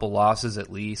suffer a couple losses at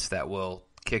least that will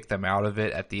kick them out of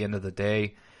it at the end of the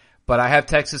day. But I have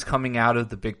Texas coming out of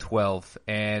the Big 12,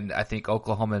 and I think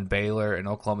Oklahoma and Baylor and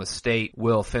Oklahoma State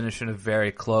will finish in a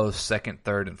very close second,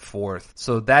 third, and fourth.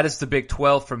 So that is the Big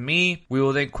 12 for me. We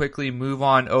will then quickly move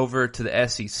on over to the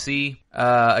SEC.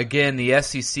 Again, the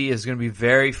SEC is going to be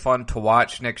very fun to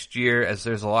watch next year as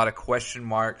there's a lot of question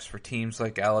marks for teams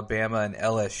like Alabama and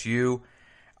LSU.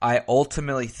 I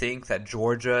ultimately think that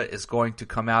Georgia is going to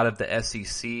come out of the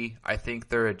SEC. I think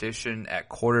their addition at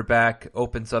quarterback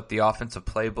opens up the offensive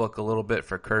playbook a little bit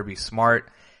for Kirby Smart,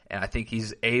 and I think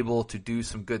he's able to do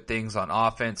some good things on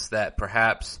offense that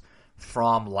perhaps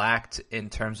Fromm lacked in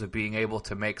terms of being able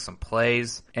to make some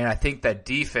plays. And I think that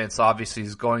defense obviously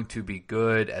is going to be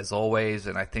good as always,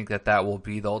 and I think that that will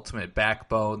be the ultimate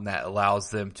backbone that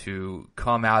allows them to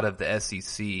come out of the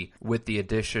SEC with the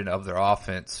addition of their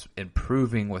offense,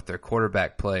 improving with their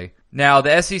quarterback play. Now,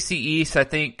 the SEC East, I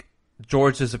think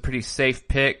Georgia's a pretty safe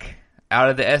pick. Out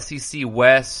of the SEC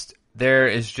West, there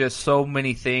is just so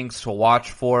many things to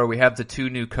watch for. We have the 2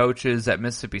 new coaches at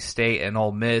Mississippi State and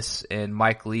Ole Miss in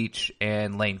Mike Leach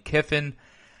and Lane Kiffin.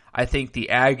 I think the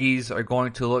Aggies are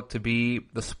going to look to be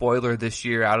the spoiler this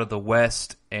year out of the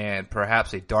West and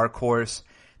perhaps a dark horse.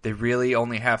 They really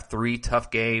only have 3 tough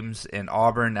games in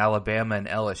Auburn, Alabama, and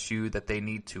LSU that they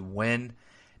need to win.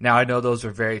 Now, I know those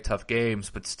are very tough games,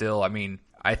 but still, I mean,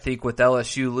 I think with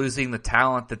LSU losing the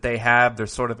talent that they have, they're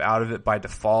sort of out of it by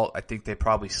default. I think they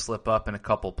probably slip up in a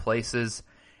couple places.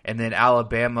 And then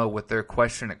Alabama, with their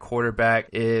question at quarterback,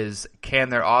 is can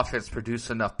their offense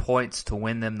produce enough points to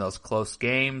win them those close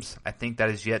games? I think that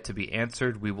is yet to be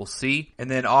answered. We will see. And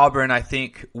then Auburn, I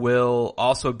think, will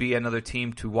also be another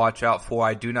team to watch out for.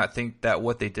 I do not think that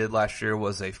what they did last year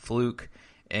was a fluke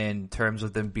in terms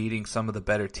of them beating some of the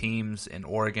better teams in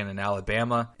Oregon and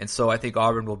Alabama. And so I think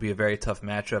Auburn will be a very tough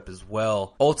matchup as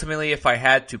well. Ultimately, if I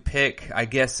had to pick, I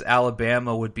guess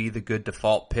Alabama would be the good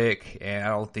default pick, and I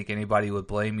don't think anybody would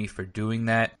blame me for doing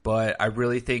that. But I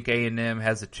really think A&M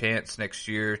has a chance next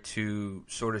year to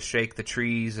sort of shake the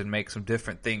trees and make some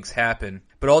different things happen.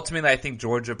 But ultimately, I think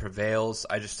Georgia prevails.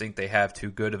 I just think they have too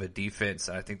good of a defense,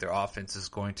 and I think their offense is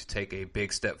going to take a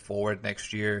big step forward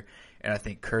next year. And I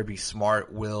think Kirby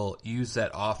Smart will use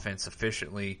that offense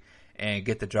efficiently and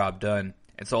get the job done.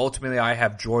 And so ultimately I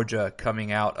have Georgia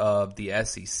coming out of the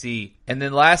SEC. And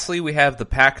then lastly we have the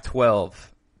Pac-12.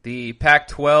 The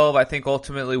Pac-12 I think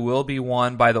ultimately will be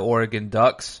won by the Oregon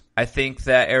Ducks. I think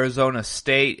that Arizona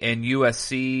State and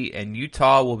USC and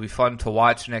Utah will be fun to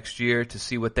watch next year to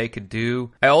see what they could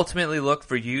do. I ultimately look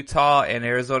for Utah and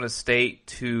Arizona State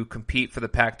to compete for the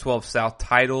Pac-12 South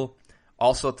title.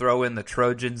 Also throw in the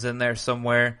Trojans in there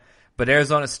somewhere. But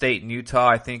Arizona State and Utah,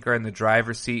 I think, are in the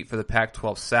driver's seat for the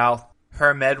Pac-12 South.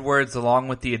 Herm Edwards, along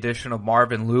with the addition of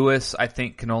Marvin Lewis, I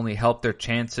think can only help their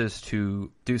chances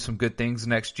to do some good things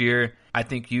next year. I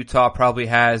think Utah probably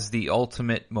has the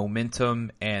ultimate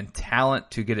momentum and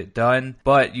talent to get it done,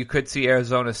 but you could see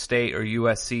Arizona State or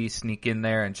USC sneak in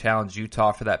there and challenge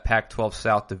Utah for that Pac-12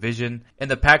 South division. In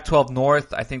the Pac-12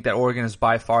 North, I think that Oregon is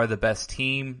by far the best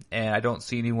team, and I don't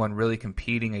see anyone really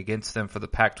competing against them for the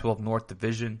Pac-12 North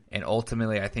division, and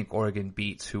ultimately I think Oregon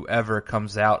beats whoever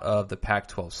comes out of the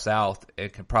Pac-12 South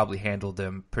and can probably handle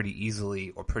them pretty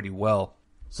easily or pretty well.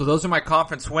 So those are my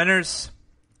conference winners.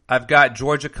 I've got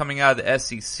Georgia coming out of the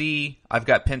SEC. I've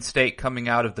got Penn State coming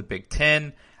out of the Big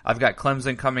Ten. I've got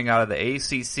Clemson coming out of the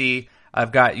ACC.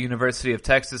 I've got University of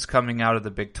Texas coming out of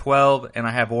the Big 12. And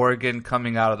I have Oregon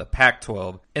coming out of the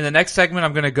Pac-12. In the next segment,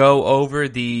 I'm going to go over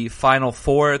the Final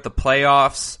Four, the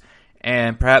playoffs,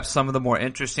 and perhaps some of the more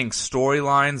interesting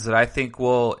storylines that I think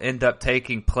will end up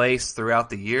taking place throughout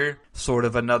the year. Sort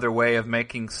of another way of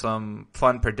making some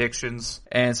fun predictions.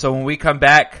 And so when we come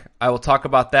back, I will talk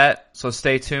about that. So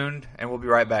stay tuned, and we'll be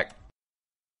right back.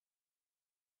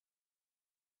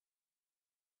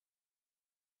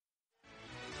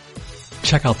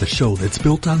 Check out the show that's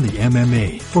built on the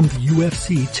MMA. From the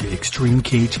UFC to extreme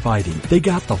cage fighting, they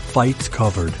got the fights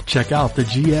covered. Check out the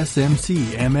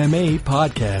GSMC MMA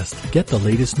podcast. Get the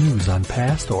latest news on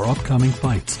past or upcoming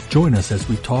fights. Join us as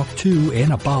we talk to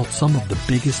and about some of the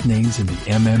biggest names in the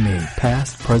MMA,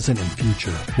 past, present, and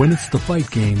future. When it's the fight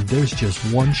game, there's just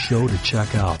one show to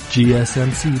check out.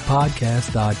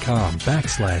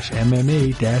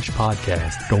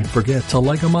 GSMCpodcast.com/MMA-podcast. Don't forget to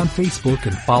like them on Facebook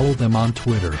and follow them on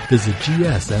Twitter. Visit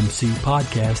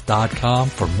GSMCpodcast.com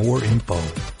for more info.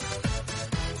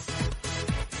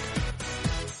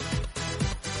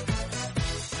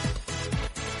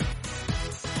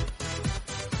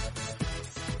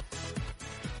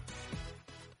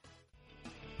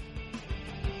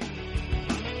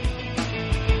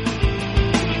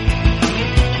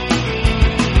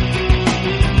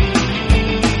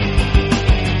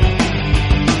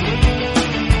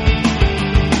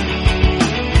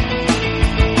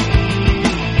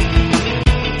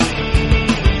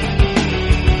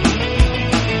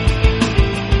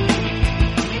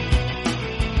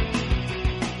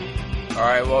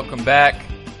 Welcome back.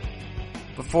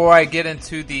 Before I get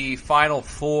into the Final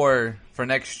Four for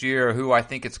next year, who I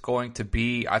think it's going to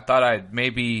be, I thought I'd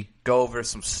maybe go over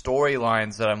some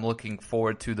storylines that I'm looking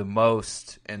forward to the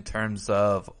most in terms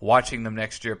of watching them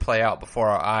next year play out before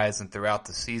our eyes and throughout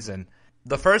the season.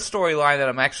 The first storyline that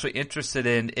I'm actually interested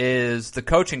in is the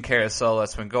coaching carousel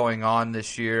that's been going on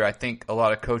this year. I think a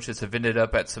lot of coaches have ended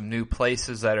up at some new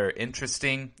places that are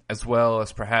interesting, as well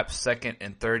as perhaps second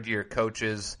and third year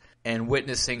coaches, and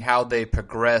witnessing how they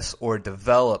progress or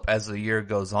develop as the year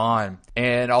goes on.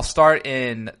 And I'll start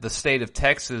in the state of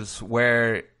Texas,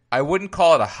 where I wouldn't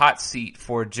call it a hot seat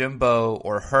for Jimbo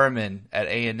or Herman at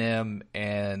A&M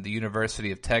and the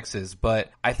University of Texas, but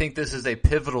I think this is a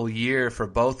pivotal year for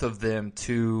both of them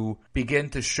to begin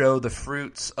to show the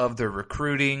fruits of their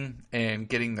recruiting and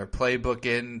getting their playbook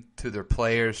in to their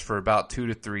players for about 2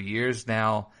 to 3 years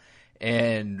now,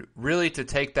 and really to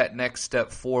take that next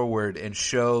step forward and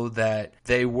show that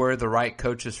they were the right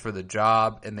coaches for the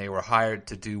job and they were hired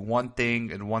to do one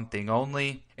thing and one thing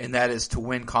only, and that is to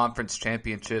win conference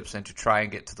championships and to try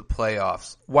and get to the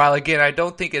playoffs. While again, I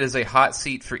don't think it is a hot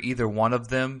seat for either one of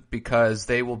them, because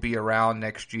they will be around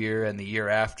next year and the year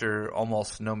after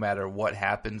almost no matter what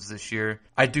happens this year.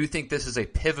 I do think this is a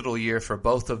pivotal year for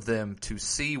both of them to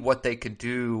see what they can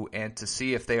do and to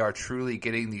see if they are truly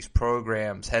getting these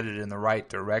programs headed in the right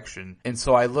direction. And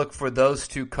so I look for those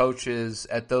two coaches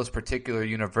at those particular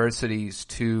universities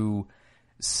to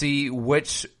see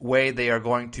which way they are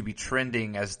going to be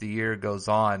trending as the year goes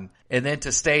on. And then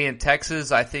to stay in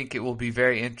Texas, I think it will be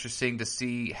very interesting to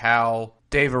see how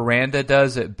Dave Aranda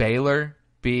does at Baylor,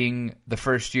 being the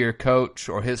first year coach,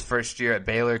 or his first year at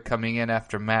Baylor coming in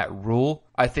after Matt Rule.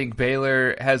 I think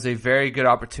Baylor has a very good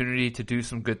opportunity to do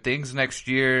some good things next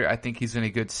year. I think he's in a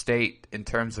good state in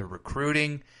terms of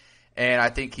recruiting. And I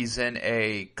think he's in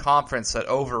a conference that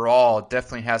overall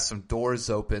definitely has some doors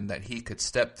open that he could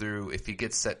step through if he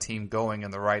gets that team going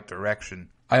in the right direction.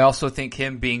 I also think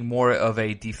him being more of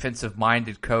a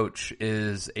defensive-minded coach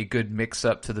is a good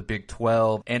mix-up to the Big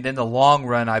 12. And in the long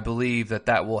run, I believe that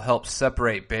that will help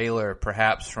separate Baylor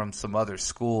perhaps from some other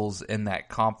schools in that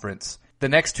conference. The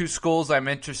next two schools I'm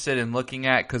interested in looking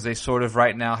at, because they sort of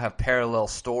right now have parallel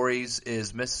stories,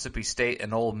 is Mississippi State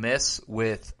and Ole Miss,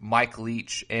 with Mike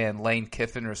Leach and Lane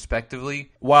Kiffin respectively.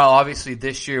 While obviously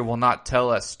this year will not tell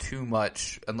us too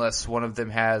much unless one of them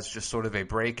has just sort of a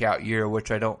breakout year, which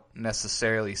I don't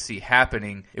necessarily see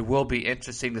happening, it will be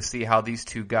interesting to see how these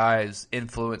two guys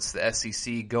influence the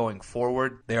SEC going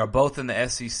forward. They are both in the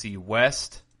SEC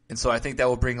West, and so I think that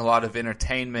will bring a lot of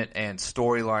entertainment and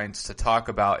storylines to talk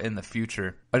about in the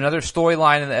future. Another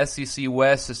storyline in the SEC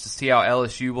West is to see how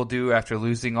LSU will do after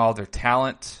losing all their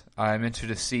talent. I'm interested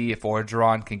to see if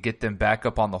Orgeron can get them back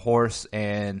up on the horse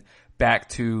and back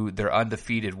to their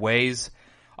undefeated ways.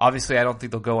 Obviously, I don't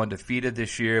think they'll go undefeated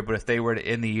this year, but if they were to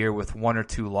end the year with 1 or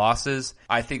 2 losses,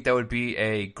 I think that would be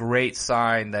a great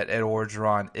sign that Ed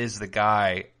Orgeron is the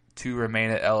guy to remain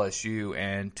at LSU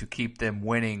and to keep them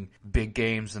winning big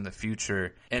games in the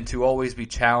future, and to always be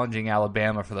challenging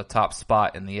Alabama for the top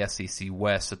spot in the SEC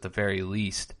West at the very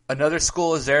least. Another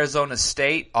school is Arizona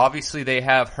State. Obviously, they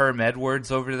have Herm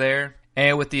Edwards over there,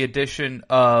 and with the addition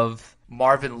of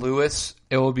Marvin Lewis,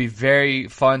 it will be very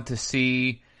fun to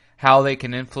see how they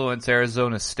can influence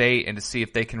Arizona State and to see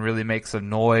if they can really make some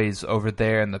noise over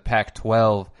there in the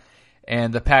Pac-12.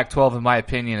 And the Pac-12, in my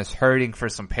opinion, is hurting for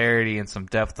some parity and some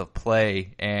depth of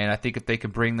play. And I think if they can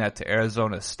bring that to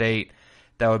Arizona State,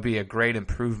 that would be a great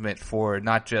improvement for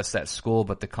not just that school,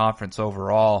 but the conference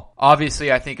overall.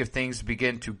 Obviously, I think if things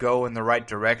begin to go in the right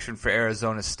direction for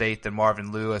Arizona State, then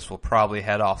Marvin Lewis will probably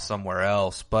head off somewhere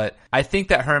else. But I think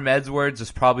that Herm Edwards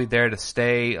is probably there to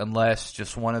stay unless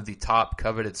just one of the top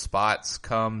coveted spots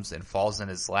comes and falls in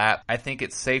his lap. I think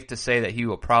it's safe to say that he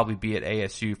will probably be at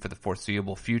ASU for the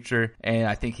foreseeable future, and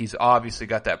I think he's obviously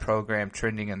got that program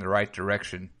trending in the right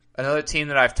direction. Another team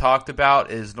that I've talked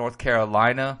about is North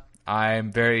Carolina.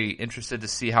 I'm very interested to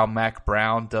see how Mac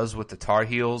Brown does with the Tar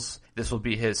Heels. This will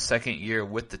be his second year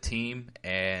with the team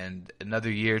and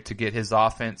another year to get his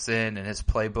offense in and his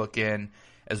playbook in,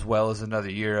 as well as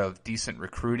another year of decent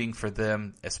recruiting for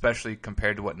them, especially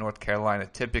compared to what North Carolina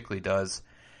typically does.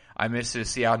 I'm interested to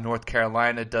see how North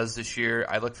Carolina does this year.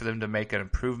 I look for them to make an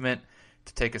improvement,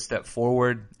 to take a step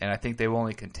forward, and I think they will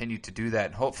only continue to do that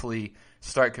and hopefully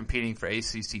start competing for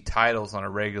ACC titles on a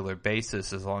regular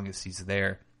basis as long as he's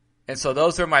there. And so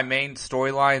those are my main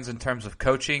storylines in terms of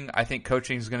coaching. I think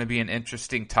coaching is going to be an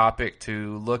interesting topic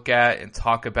to look at and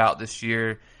talk about this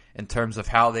year in terms of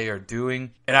how they are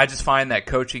doing. And I just find that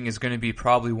coaching is going to be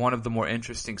probably one of the more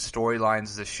interesting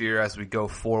storylines this year as we go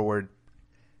forward.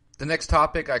 The next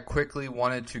topic I quickly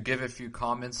wanted to give a few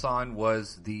comments on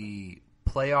was the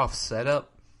playoff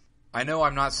setup. I know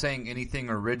I'm not saying anything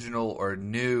original or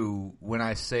new when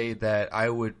I say that I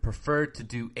would prefer to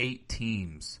do 8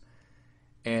 teams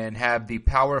and have the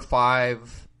Power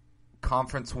 5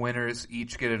 conference winners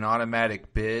each get an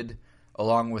automatic bid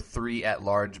along with 3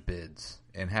 at-large bids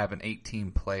and have an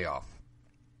 8-team playoff.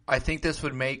 I think this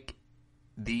would make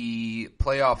the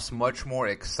playoffs much more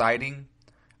exciting.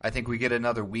 I think we get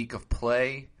another week of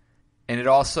play, and it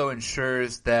also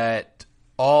ensures that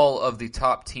all of the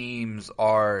top teams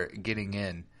are getting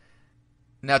in.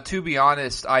 Now, to be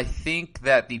honest, I think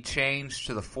that the change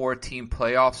to the 4-team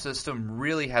playoff system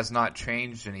really has not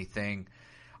changed anything.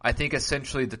 I think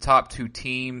essentially the top 2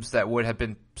 teams that would have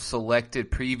been selected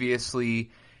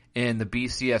previously in the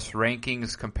BCS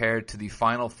rankings compared to the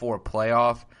Final 4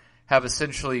 playoff have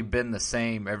essentially been the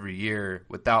same every year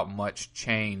without much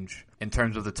change in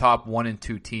terms of the top 1 and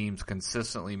 2 teams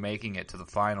consistently making it to the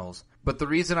finals. But the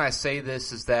reason I say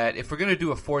this is that if we're going to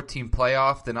do a 4-team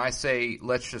playoff, then I say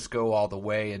let's just go all the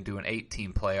way and do an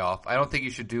 8-team playoff. I don't think you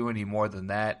should do any more than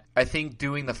that. I think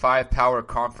doing the 5 power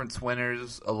conference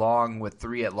winners along with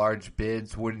 3 at-large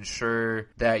bids would ensure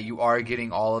that you are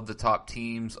getting all of the top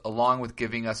teams along with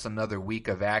giving us another week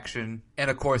of action. And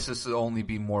of course, this will only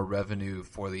be more revenue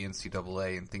for the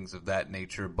NCAA and things of that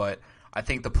nature, but I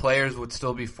think the players would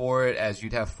still be for it as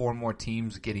you'd have 4 more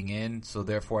teams getting in. So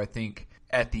therefore, I think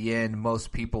at the end,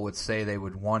 most people would say they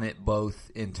would want it both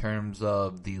in terms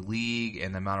of the league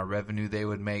and the amount of revenue they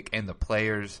would make and the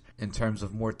players in terms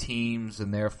of more teams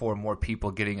and therefore more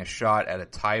people getting a shot at a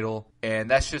title.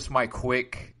 And that's just my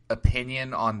quick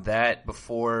opinion on that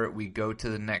before we go to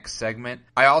the next segment.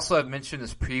 I also have mentioned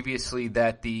this previously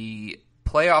that the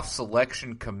playoff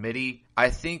selection committee, I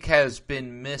think, has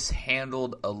been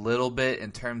mishandled a little bit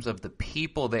in terms of the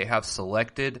people they have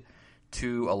selected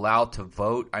to allow to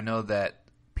vote. I know that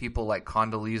people like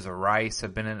Condoleezza Rice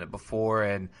have been in it before,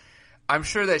 and I'm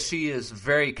sure that she is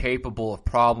very capable of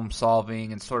problem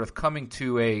solving and sort of coming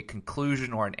to a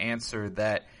conclusion or an answer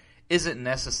that isn't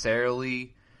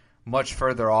necessarily much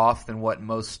further off than what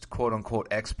most quote-unquote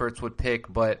experts would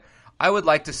pick, but I would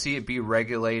like to see it be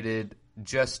regulated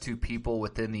just to people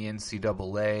within the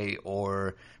NCAA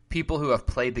or people who have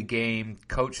played the game,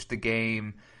 coached the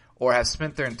game, or have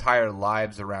spent their entire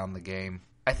lives around the game.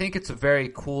 I think it's a very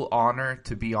cool honor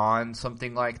to be on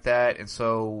something like that, and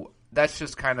so that's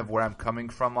just kind of where I'm coming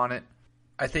from on it.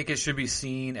 I think it should be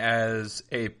seen as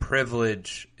a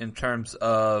privilege in terms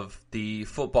of the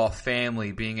football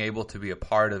family being able to be a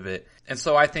part of it. And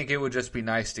so I think it would just be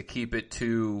nice to keep it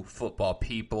to football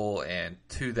people and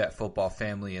to that football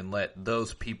family and let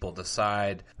those people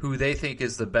decide who they think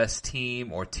is the best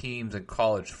team or teams in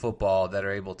college football that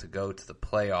are able to go to the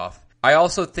playoff. I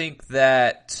also think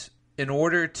that in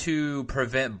order to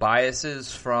prevent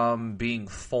biases from being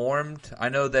formed, I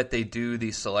know that they do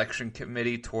the selection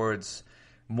committee towards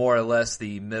more or less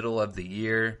the middle of the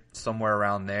year, somewhere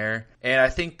around there. And I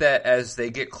think that as they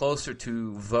get closer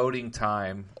to voting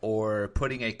time or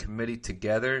putting a committee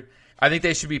together, I think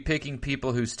they should be picking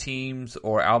people whose teams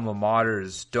or alma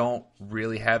maters don't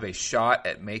really have a shot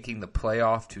at making the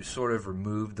playoff to sort of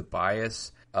remove the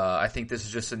bias. I think this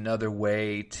is just another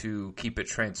way to keep it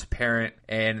transparent,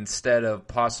 and instead of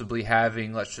possibly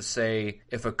having, let's just say,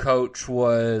 if a coach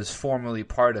was formerly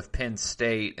part of Penn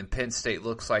State and Penn State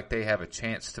looks like they have a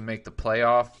chance to make the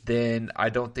playoff, then I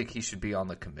don't think he should be on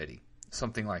the committee.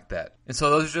 Something like that. And so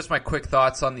those are just my quick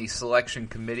thoughts on the selection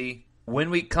committee.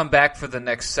 When we come back for the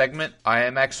next segment, I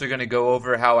am actually going to go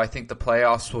over how I think the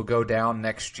playoffs will go down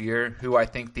next year, who I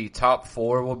think the top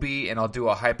 4 will be, and I'll do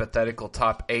a hypothetical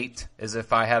top 8 as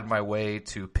if I had my way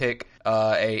to pick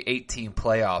a 8-team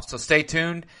playoff. So stay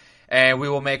tuned, and we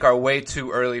will make our way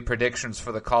too early predictions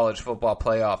for the college football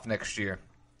playoff next year.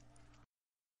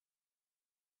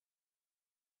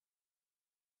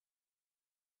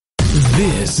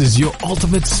 This is your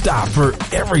ultimate stop for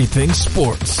everything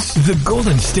sports. The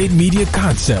Golden State Media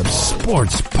Concepts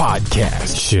Sports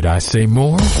Podcast. Should I say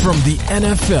more? From the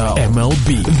NFL,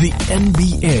 MLB, the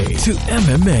NBA to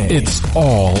MMA, it's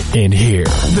all in here.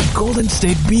 The Golden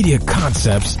State Media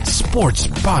Concepts Sports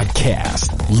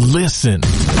Podcast. Listen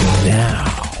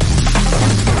now.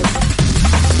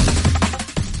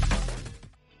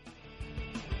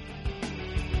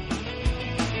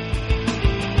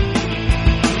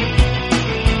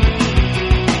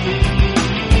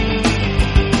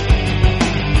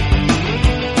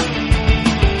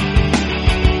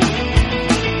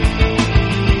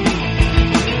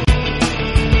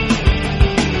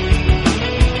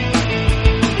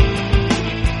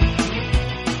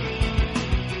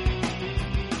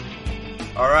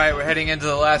 Heading into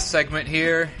the last segment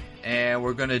here, and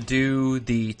we're going to do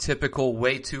the typical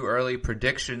way too early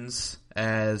predictions,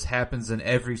 as happens in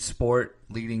every sport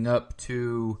leading up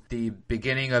to the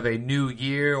beginning of a new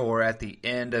year or at the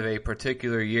end of a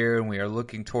particular year, and we are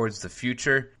looking towards the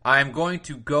future. I'm going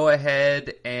to go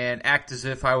ahead and act as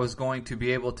if I was going to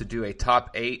be able to do a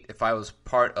top 8 if I was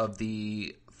part of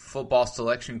the football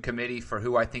selection committee for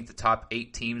who I think the top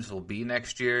 8 teams will be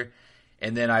next year.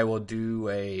 And then I will do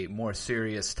a more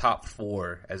serious top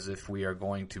 4 as if we are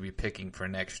going to be picking for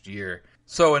next year.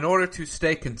 So in order to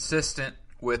stay consistent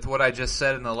with what I just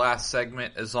said in the last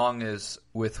segment, as long as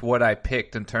with what I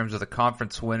picked in terms of the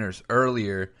conference winners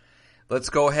earlier,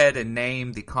 let's go ahead and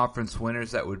name the conference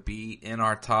winners that would be in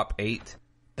our top 8.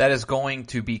 That is going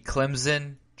to be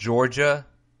Clemson, Georgia,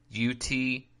 UT,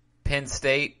 Penn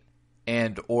State,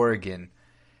 and Oregon.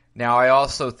 Now, I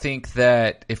also think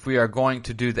that if we are going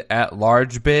to do the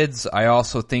at-large bids, I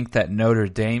also think that Notre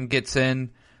Dame gets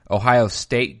in, Ohio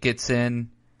State gets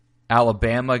in,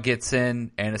 Alabama gets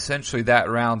in, and essentially that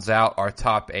rounds out our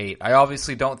top 8. I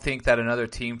obviously don't think that another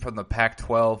team from the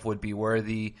Pac-12 would be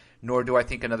worthy, nor do I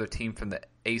think another team from the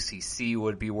ACC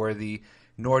would be worthy,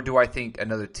 nor do I think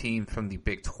another team from the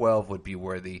Big 12 would be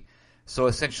worthy. So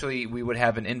essentially we would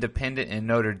have an independent in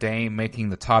Notre Dame making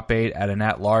the top 8 at an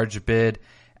at-large bid,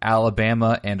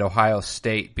 Alabama and Ohio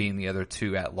State being the other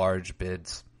 2 at-large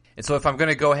bids. And so if I'm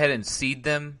going to go ahead and seed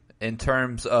them in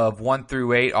terms of 1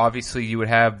 through 8, obviously you would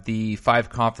have the 5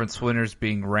 conference winners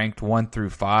being ranked 1 through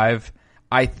 5.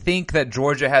 I think that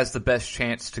Georgia has the best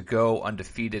chance to go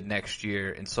undefeated next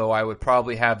year, and so I would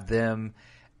probably have them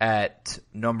at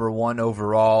number 1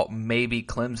 overall, maybe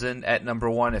Clemson at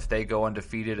number 1 if they go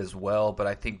undefeated as well, but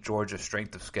I think Georgia's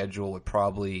strength of schedule would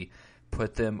probably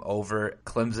put them over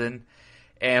Clemson.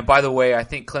 And by the way, I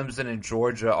think Clemson and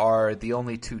Georgia are the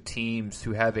only 2 teams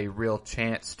who have a real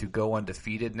chance to go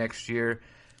undefeated next year.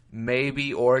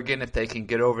 Maybe Oregon if they can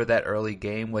get over that early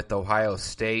game with Ohio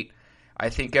State. I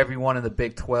think everyone in the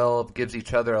Big 12 gives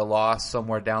each other a loss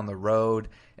somewhere down the road.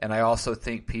 And I also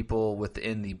think people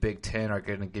within the Big 10 are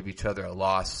going to give each other a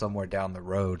loss somewhere down the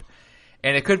road.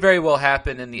 And it could very well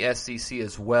happen in the SEC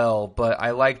as well, but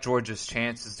I like Georgia's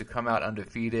chances to come out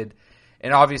undefeated.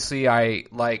 And obviously, I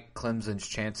like Clemson's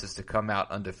chances to come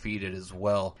out undefeated as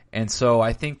well. And so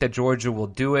I think that Georgia will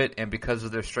do it, and because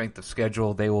of their strength of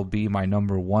schedule, they will be my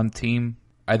number 1 team.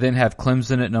 I then have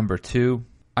Clemson at number 2.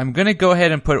 I'm going to go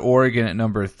ahead and put Oregon at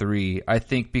number 3. I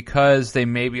think because they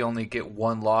maybe only get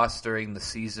 1 loss during the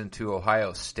season to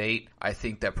Ohio State, I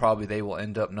think that probably they will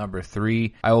end up number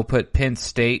 3. I will put Penn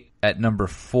State at number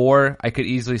 4. I could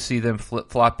easily see them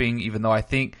flip-flopping, even though I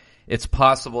think it's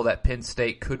possible that Penn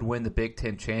State could win the Big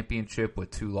Ten championship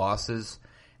with 2 losses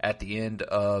at the end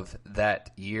of that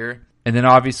year. And then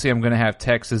obviously I'm going to have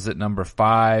Texas at number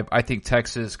 5. I think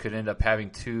Texas could end up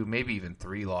having 2, maybe even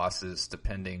 3 losses,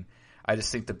 depending. I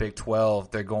just think the Big 12,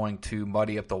 they're going to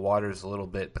muddy up the waters a little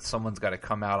bit, but someone's got to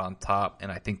come out on top,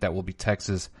 and I think that will be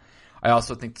Texas. I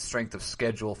also think the strength of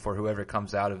schedule for whoever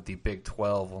comes out of the Big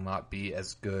 12 will not be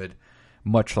as good,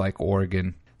 much like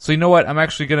Oregon. So you know what? I'm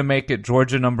actually going to make it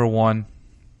Georgia number 1,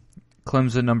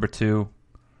 Clemson number 2.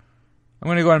 I'm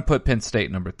going to go ahead and put Penn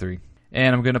State number 3.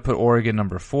 And I'm going to put Oregon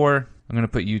number 4. I'm going to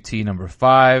put UT number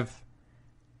 5.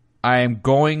 I am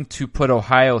going to put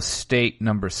Ohio State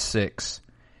number 6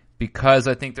 because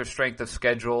I think their strength of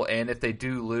schedule, and if they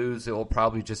do lose, it will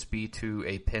probably just be to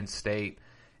a Penn State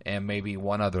and maybe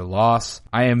one other loss.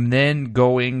 I am then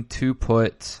going to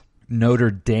put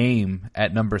Notre Dame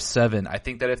at number 7. I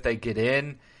think that if they get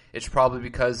in, it's probably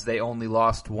because they only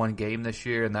lost one game this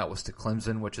year, and that was to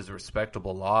Clemson, which is a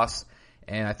respectable loss.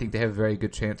 And I think they have a very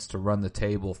good chance to run the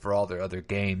table for all their other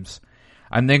games.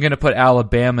 I'm then going to put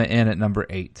Alabama in at number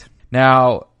 8.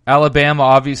 Now, Alabama,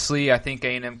 obviously, I think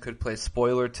A&M could play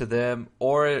spoiler to them,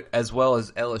 or as well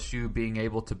as LSU being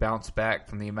able to bounce back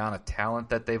from the amount of talent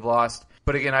that they've lost.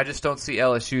 But again, I just don't see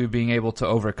LSU being able to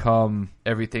overcome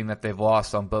everything that they've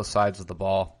lost on both sides of the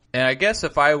ball. And I guess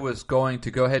if I was going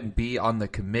to go ahead and be on the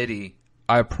committee,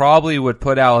 I probably would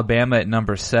put Alabama at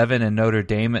number 7 and Notre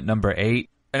Dame at number 8.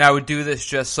 And I would do this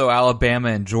just so Alabama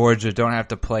and Georgia don't have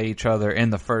to play each other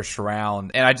in the first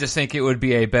round. And I just think it would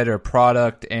be a better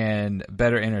product and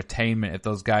better entertainment if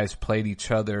those guys played each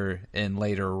other in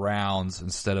later rounds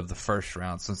instead of the first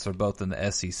round, since they're both in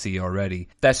the SEC already.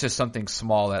 That's just something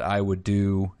small that I would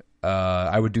do.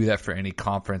 I would do that for any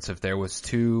conference. If there was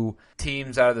 2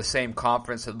 teams out of the same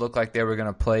conference that looked like they were going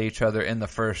to play each other in the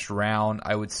first round,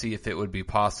 I would see if it would be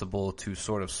possible to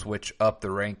sort of switch up the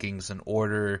rankings in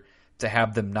order to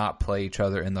have them not play each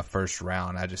other in the first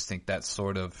round. I just think that's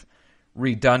sort of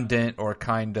redundant or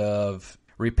kind of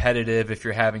repetitive if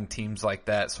you're having teams like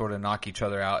that sort of knock each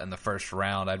other out in the first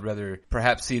round. I'd rather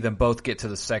perhaps see them both get to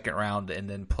the second round and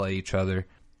then play each other.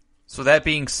 So that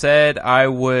being said, I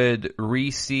would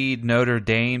reseed Notre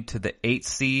Dame to the 8th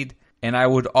seed, and I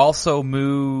would also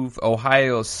move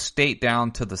Ohio State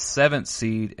down to the 7th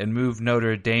seed and move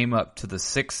Notre Dame up to the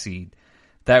 6th seed.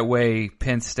 That way,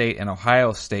 Penn State and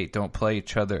Ohio State don't play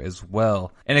each other as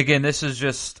well. And again, this is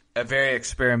just a very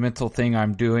experimental thing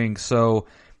I'm doing, so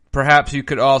perhaps you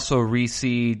could also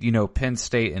reseed, Penn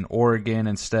State and Oregon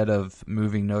instead of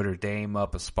moving Notre Dame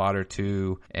up a spot or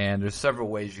 2. And there's several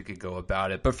ways you could go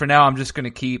about it. But for now, I'm just going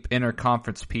to keep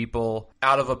interconference people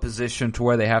out of a position to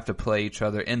where they have to play each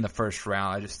other in the first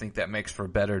round. I just think that makes for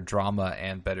better drama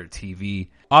and better TV.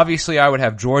 Obviously, I would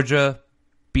have Georgia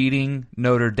beating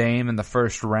Notre Dame in the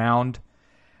first round.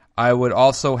 I would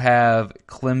also have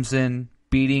Clemson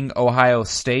beating Ohio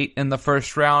State in the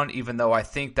first round, even though I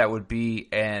think that would be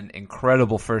an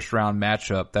incredible first round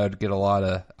matchup. That would get a lot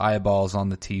of eyeballs on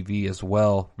the TV as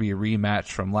well, be a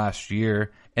rematch from last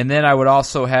year. And then I would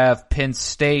also have Penn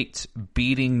State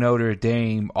beating Notre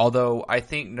Dame, although I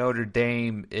think Notre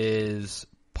Dame is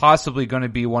possibly going to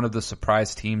be one of the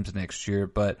surprise teams next year,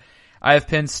 but I have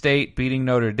Penn State beating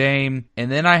Notre Dame,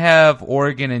 and then I have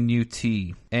Oregon and UT.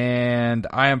 And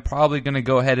I am probably going to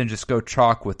go ahead and just go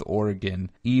chalk with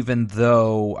Oregon, even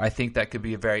though I think that could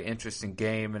be a very interesting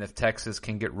game. And if Texas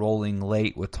can get rolling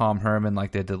late with Tom Herman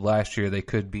like they did last year, they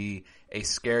could be a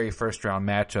scary first-round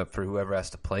matchup for whoever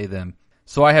has to play them.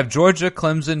 So I have Georgia,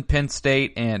 Clemson, Penn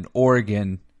State, and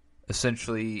Oregon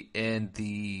essentially in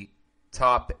the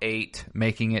top 8,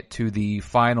 making it to the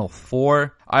Final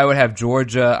 4. I would have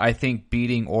Georgia, I think,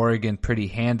 beating Oregon pretty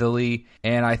handily,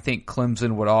 and I think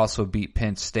Clemson would also beat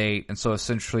Penn State. And so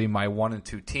essentially my 1 and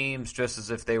 2 teams, just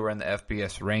as if they were in the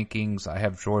FBS rankings, I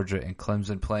have Georgia and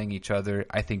Clemson playing each other.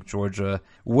 I think Georgia,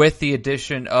 with the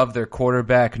addition of their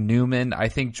quarterback Newman, I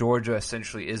think Georgia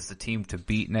essentially is the team to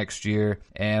beat next year,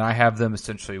 and I have them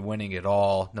essentially winning it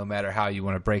all, no matter how you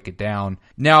want to break it down.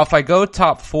 Now, if I go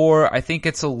top 4, I think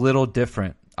it's a little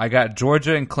different. I got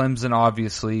Georgia and Clemson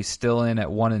obviously still in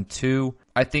at 1 and 2.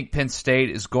 I think Penn State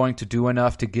is going to do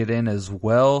enough to get in as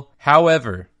well.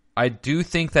 However, I do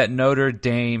think that Notre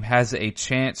Dame has a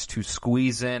chance to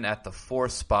squeeze in at the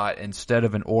 4th spot instead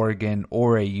of an Oregon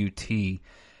or a UT.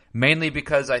 Mainly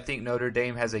because I think Notre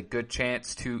Dame has a good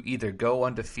chance to either go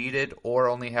undefeated or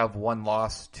only have 1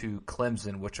 loss to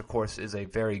Clemson, which of course is a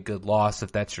very good loss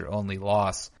if that's your only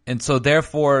loss. And so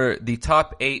therefore the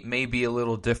top 8 may be a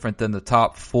little different than the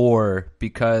top 4,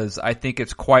 because I think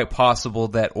it's quite possible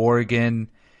that Oregon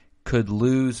could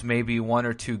lose maybe 1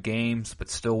 or 2 games but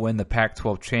still win the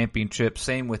Pac-12 championship.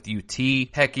 Same with UT.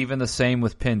 Heck, even the same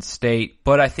with Penn State.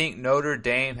 But I think Notre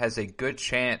Dame has a good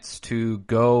chance to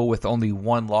go with only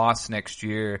 1 loss next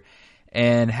year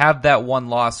and have that 1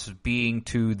 loss being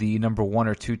to the number 1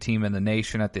 or 2 team in the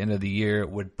nation at the end of the year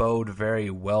would bode very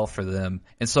well for them.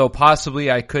 And so possibly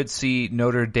I could see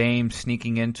Notre Dame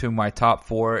sneaking into my top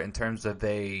 4 in terms of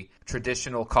a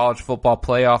traditional college football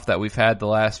playoff that we've had the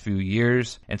last few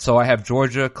years. And so I have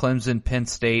Georgia, Clemson, Penn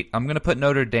State. I'm going to put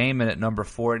Notre Dame in at number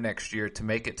 4 next year to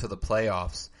make it to the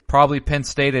playoffs. Probably Penn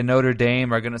State and Notre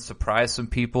Dame are going to surprise some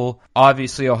people.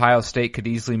 Obviously, Ohio State could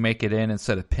easily make it in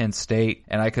instead of Penn State.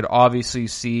 And I could obviously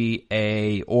see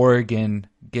a Oregon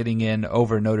getting in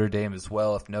over Notre Dame as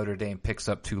well if Notre Dame picks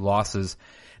up 2 losses.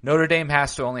 Notre Dame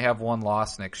has to only have 1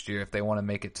 loss next year if they want to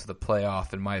make it to the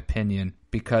playoff, in my opinion.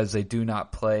 because they do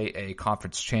not play a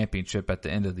conference championship at the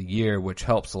end of the year, which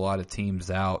helps a lot of teams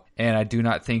out. And I do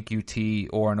not think UT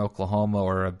or an Oklahoma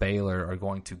or a Baylor are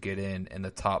going to get in the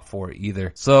top 4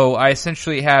 either. So I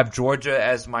essentially have Georgia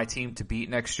as my team to beat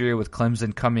next year, with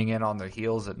Clemson coming in on their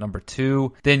heels at number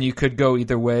 2. Then you could go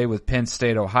either way with Penn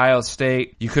State, Ohio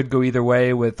State. You could go either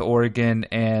way with Oregon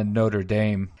and Notre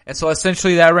Dame. And so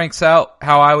essentially that ranks out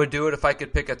how I would do it if I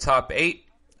could pick a top 8,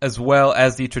 as well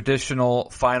as the traditional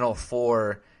Final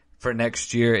 4 for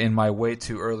next year in my way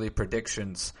too early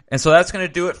predictions. And so that's going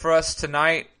to do it for us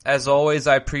tonight. As always,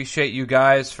 I appreciate you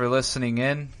guys for listening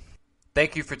in.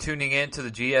 Thank you for tuning in to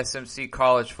the GSMC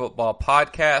College Football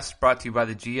Podcast, brought to you by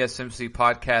the GSMC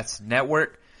Podcast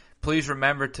Network. Please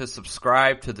remember to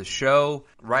subscribe to the show,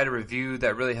 write a review.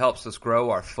 That really helps us grow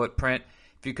our footprint.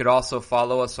 If you could also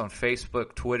follow us on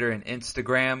Facebook, Twitter, and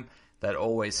Instagram, that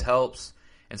always helps.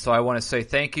 And so I want to say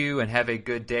thank you and have a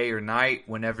good day or night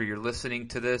whenever you're listening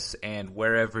to this and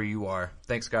wherever you are.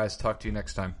 Thanks, guys. Talk to you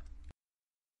next time.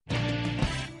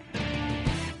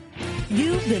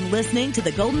 You've been listening to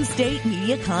the Golden State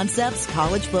Media Concepts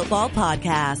College Football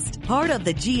Podcast, part of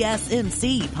the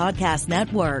GSMC Podcast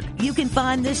Network. You can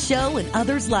find this show and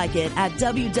others like it at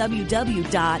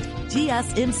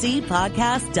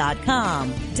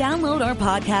www.gsmcpodcast.com. Download our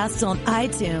podcasts on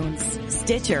iTunes,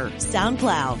 Stitcher,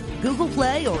 SoundCloud, Google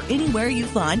Play, or anywhere you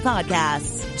find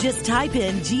podcasts. Just type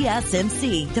in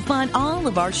GSMC to find all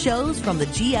of our shows from the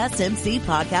GSMC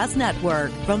Podcast Network.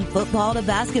 From football to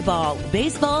basketball,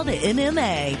 baseball to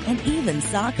MMA, and even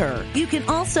soccer. You can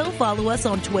also follow us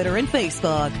on Twitter and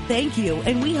Facebook. Thank you,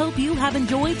 and we hope you have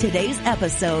enjoyed today's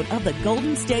episode of the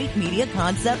Golden State Media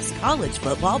Concepts College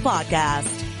Football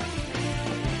Podcast.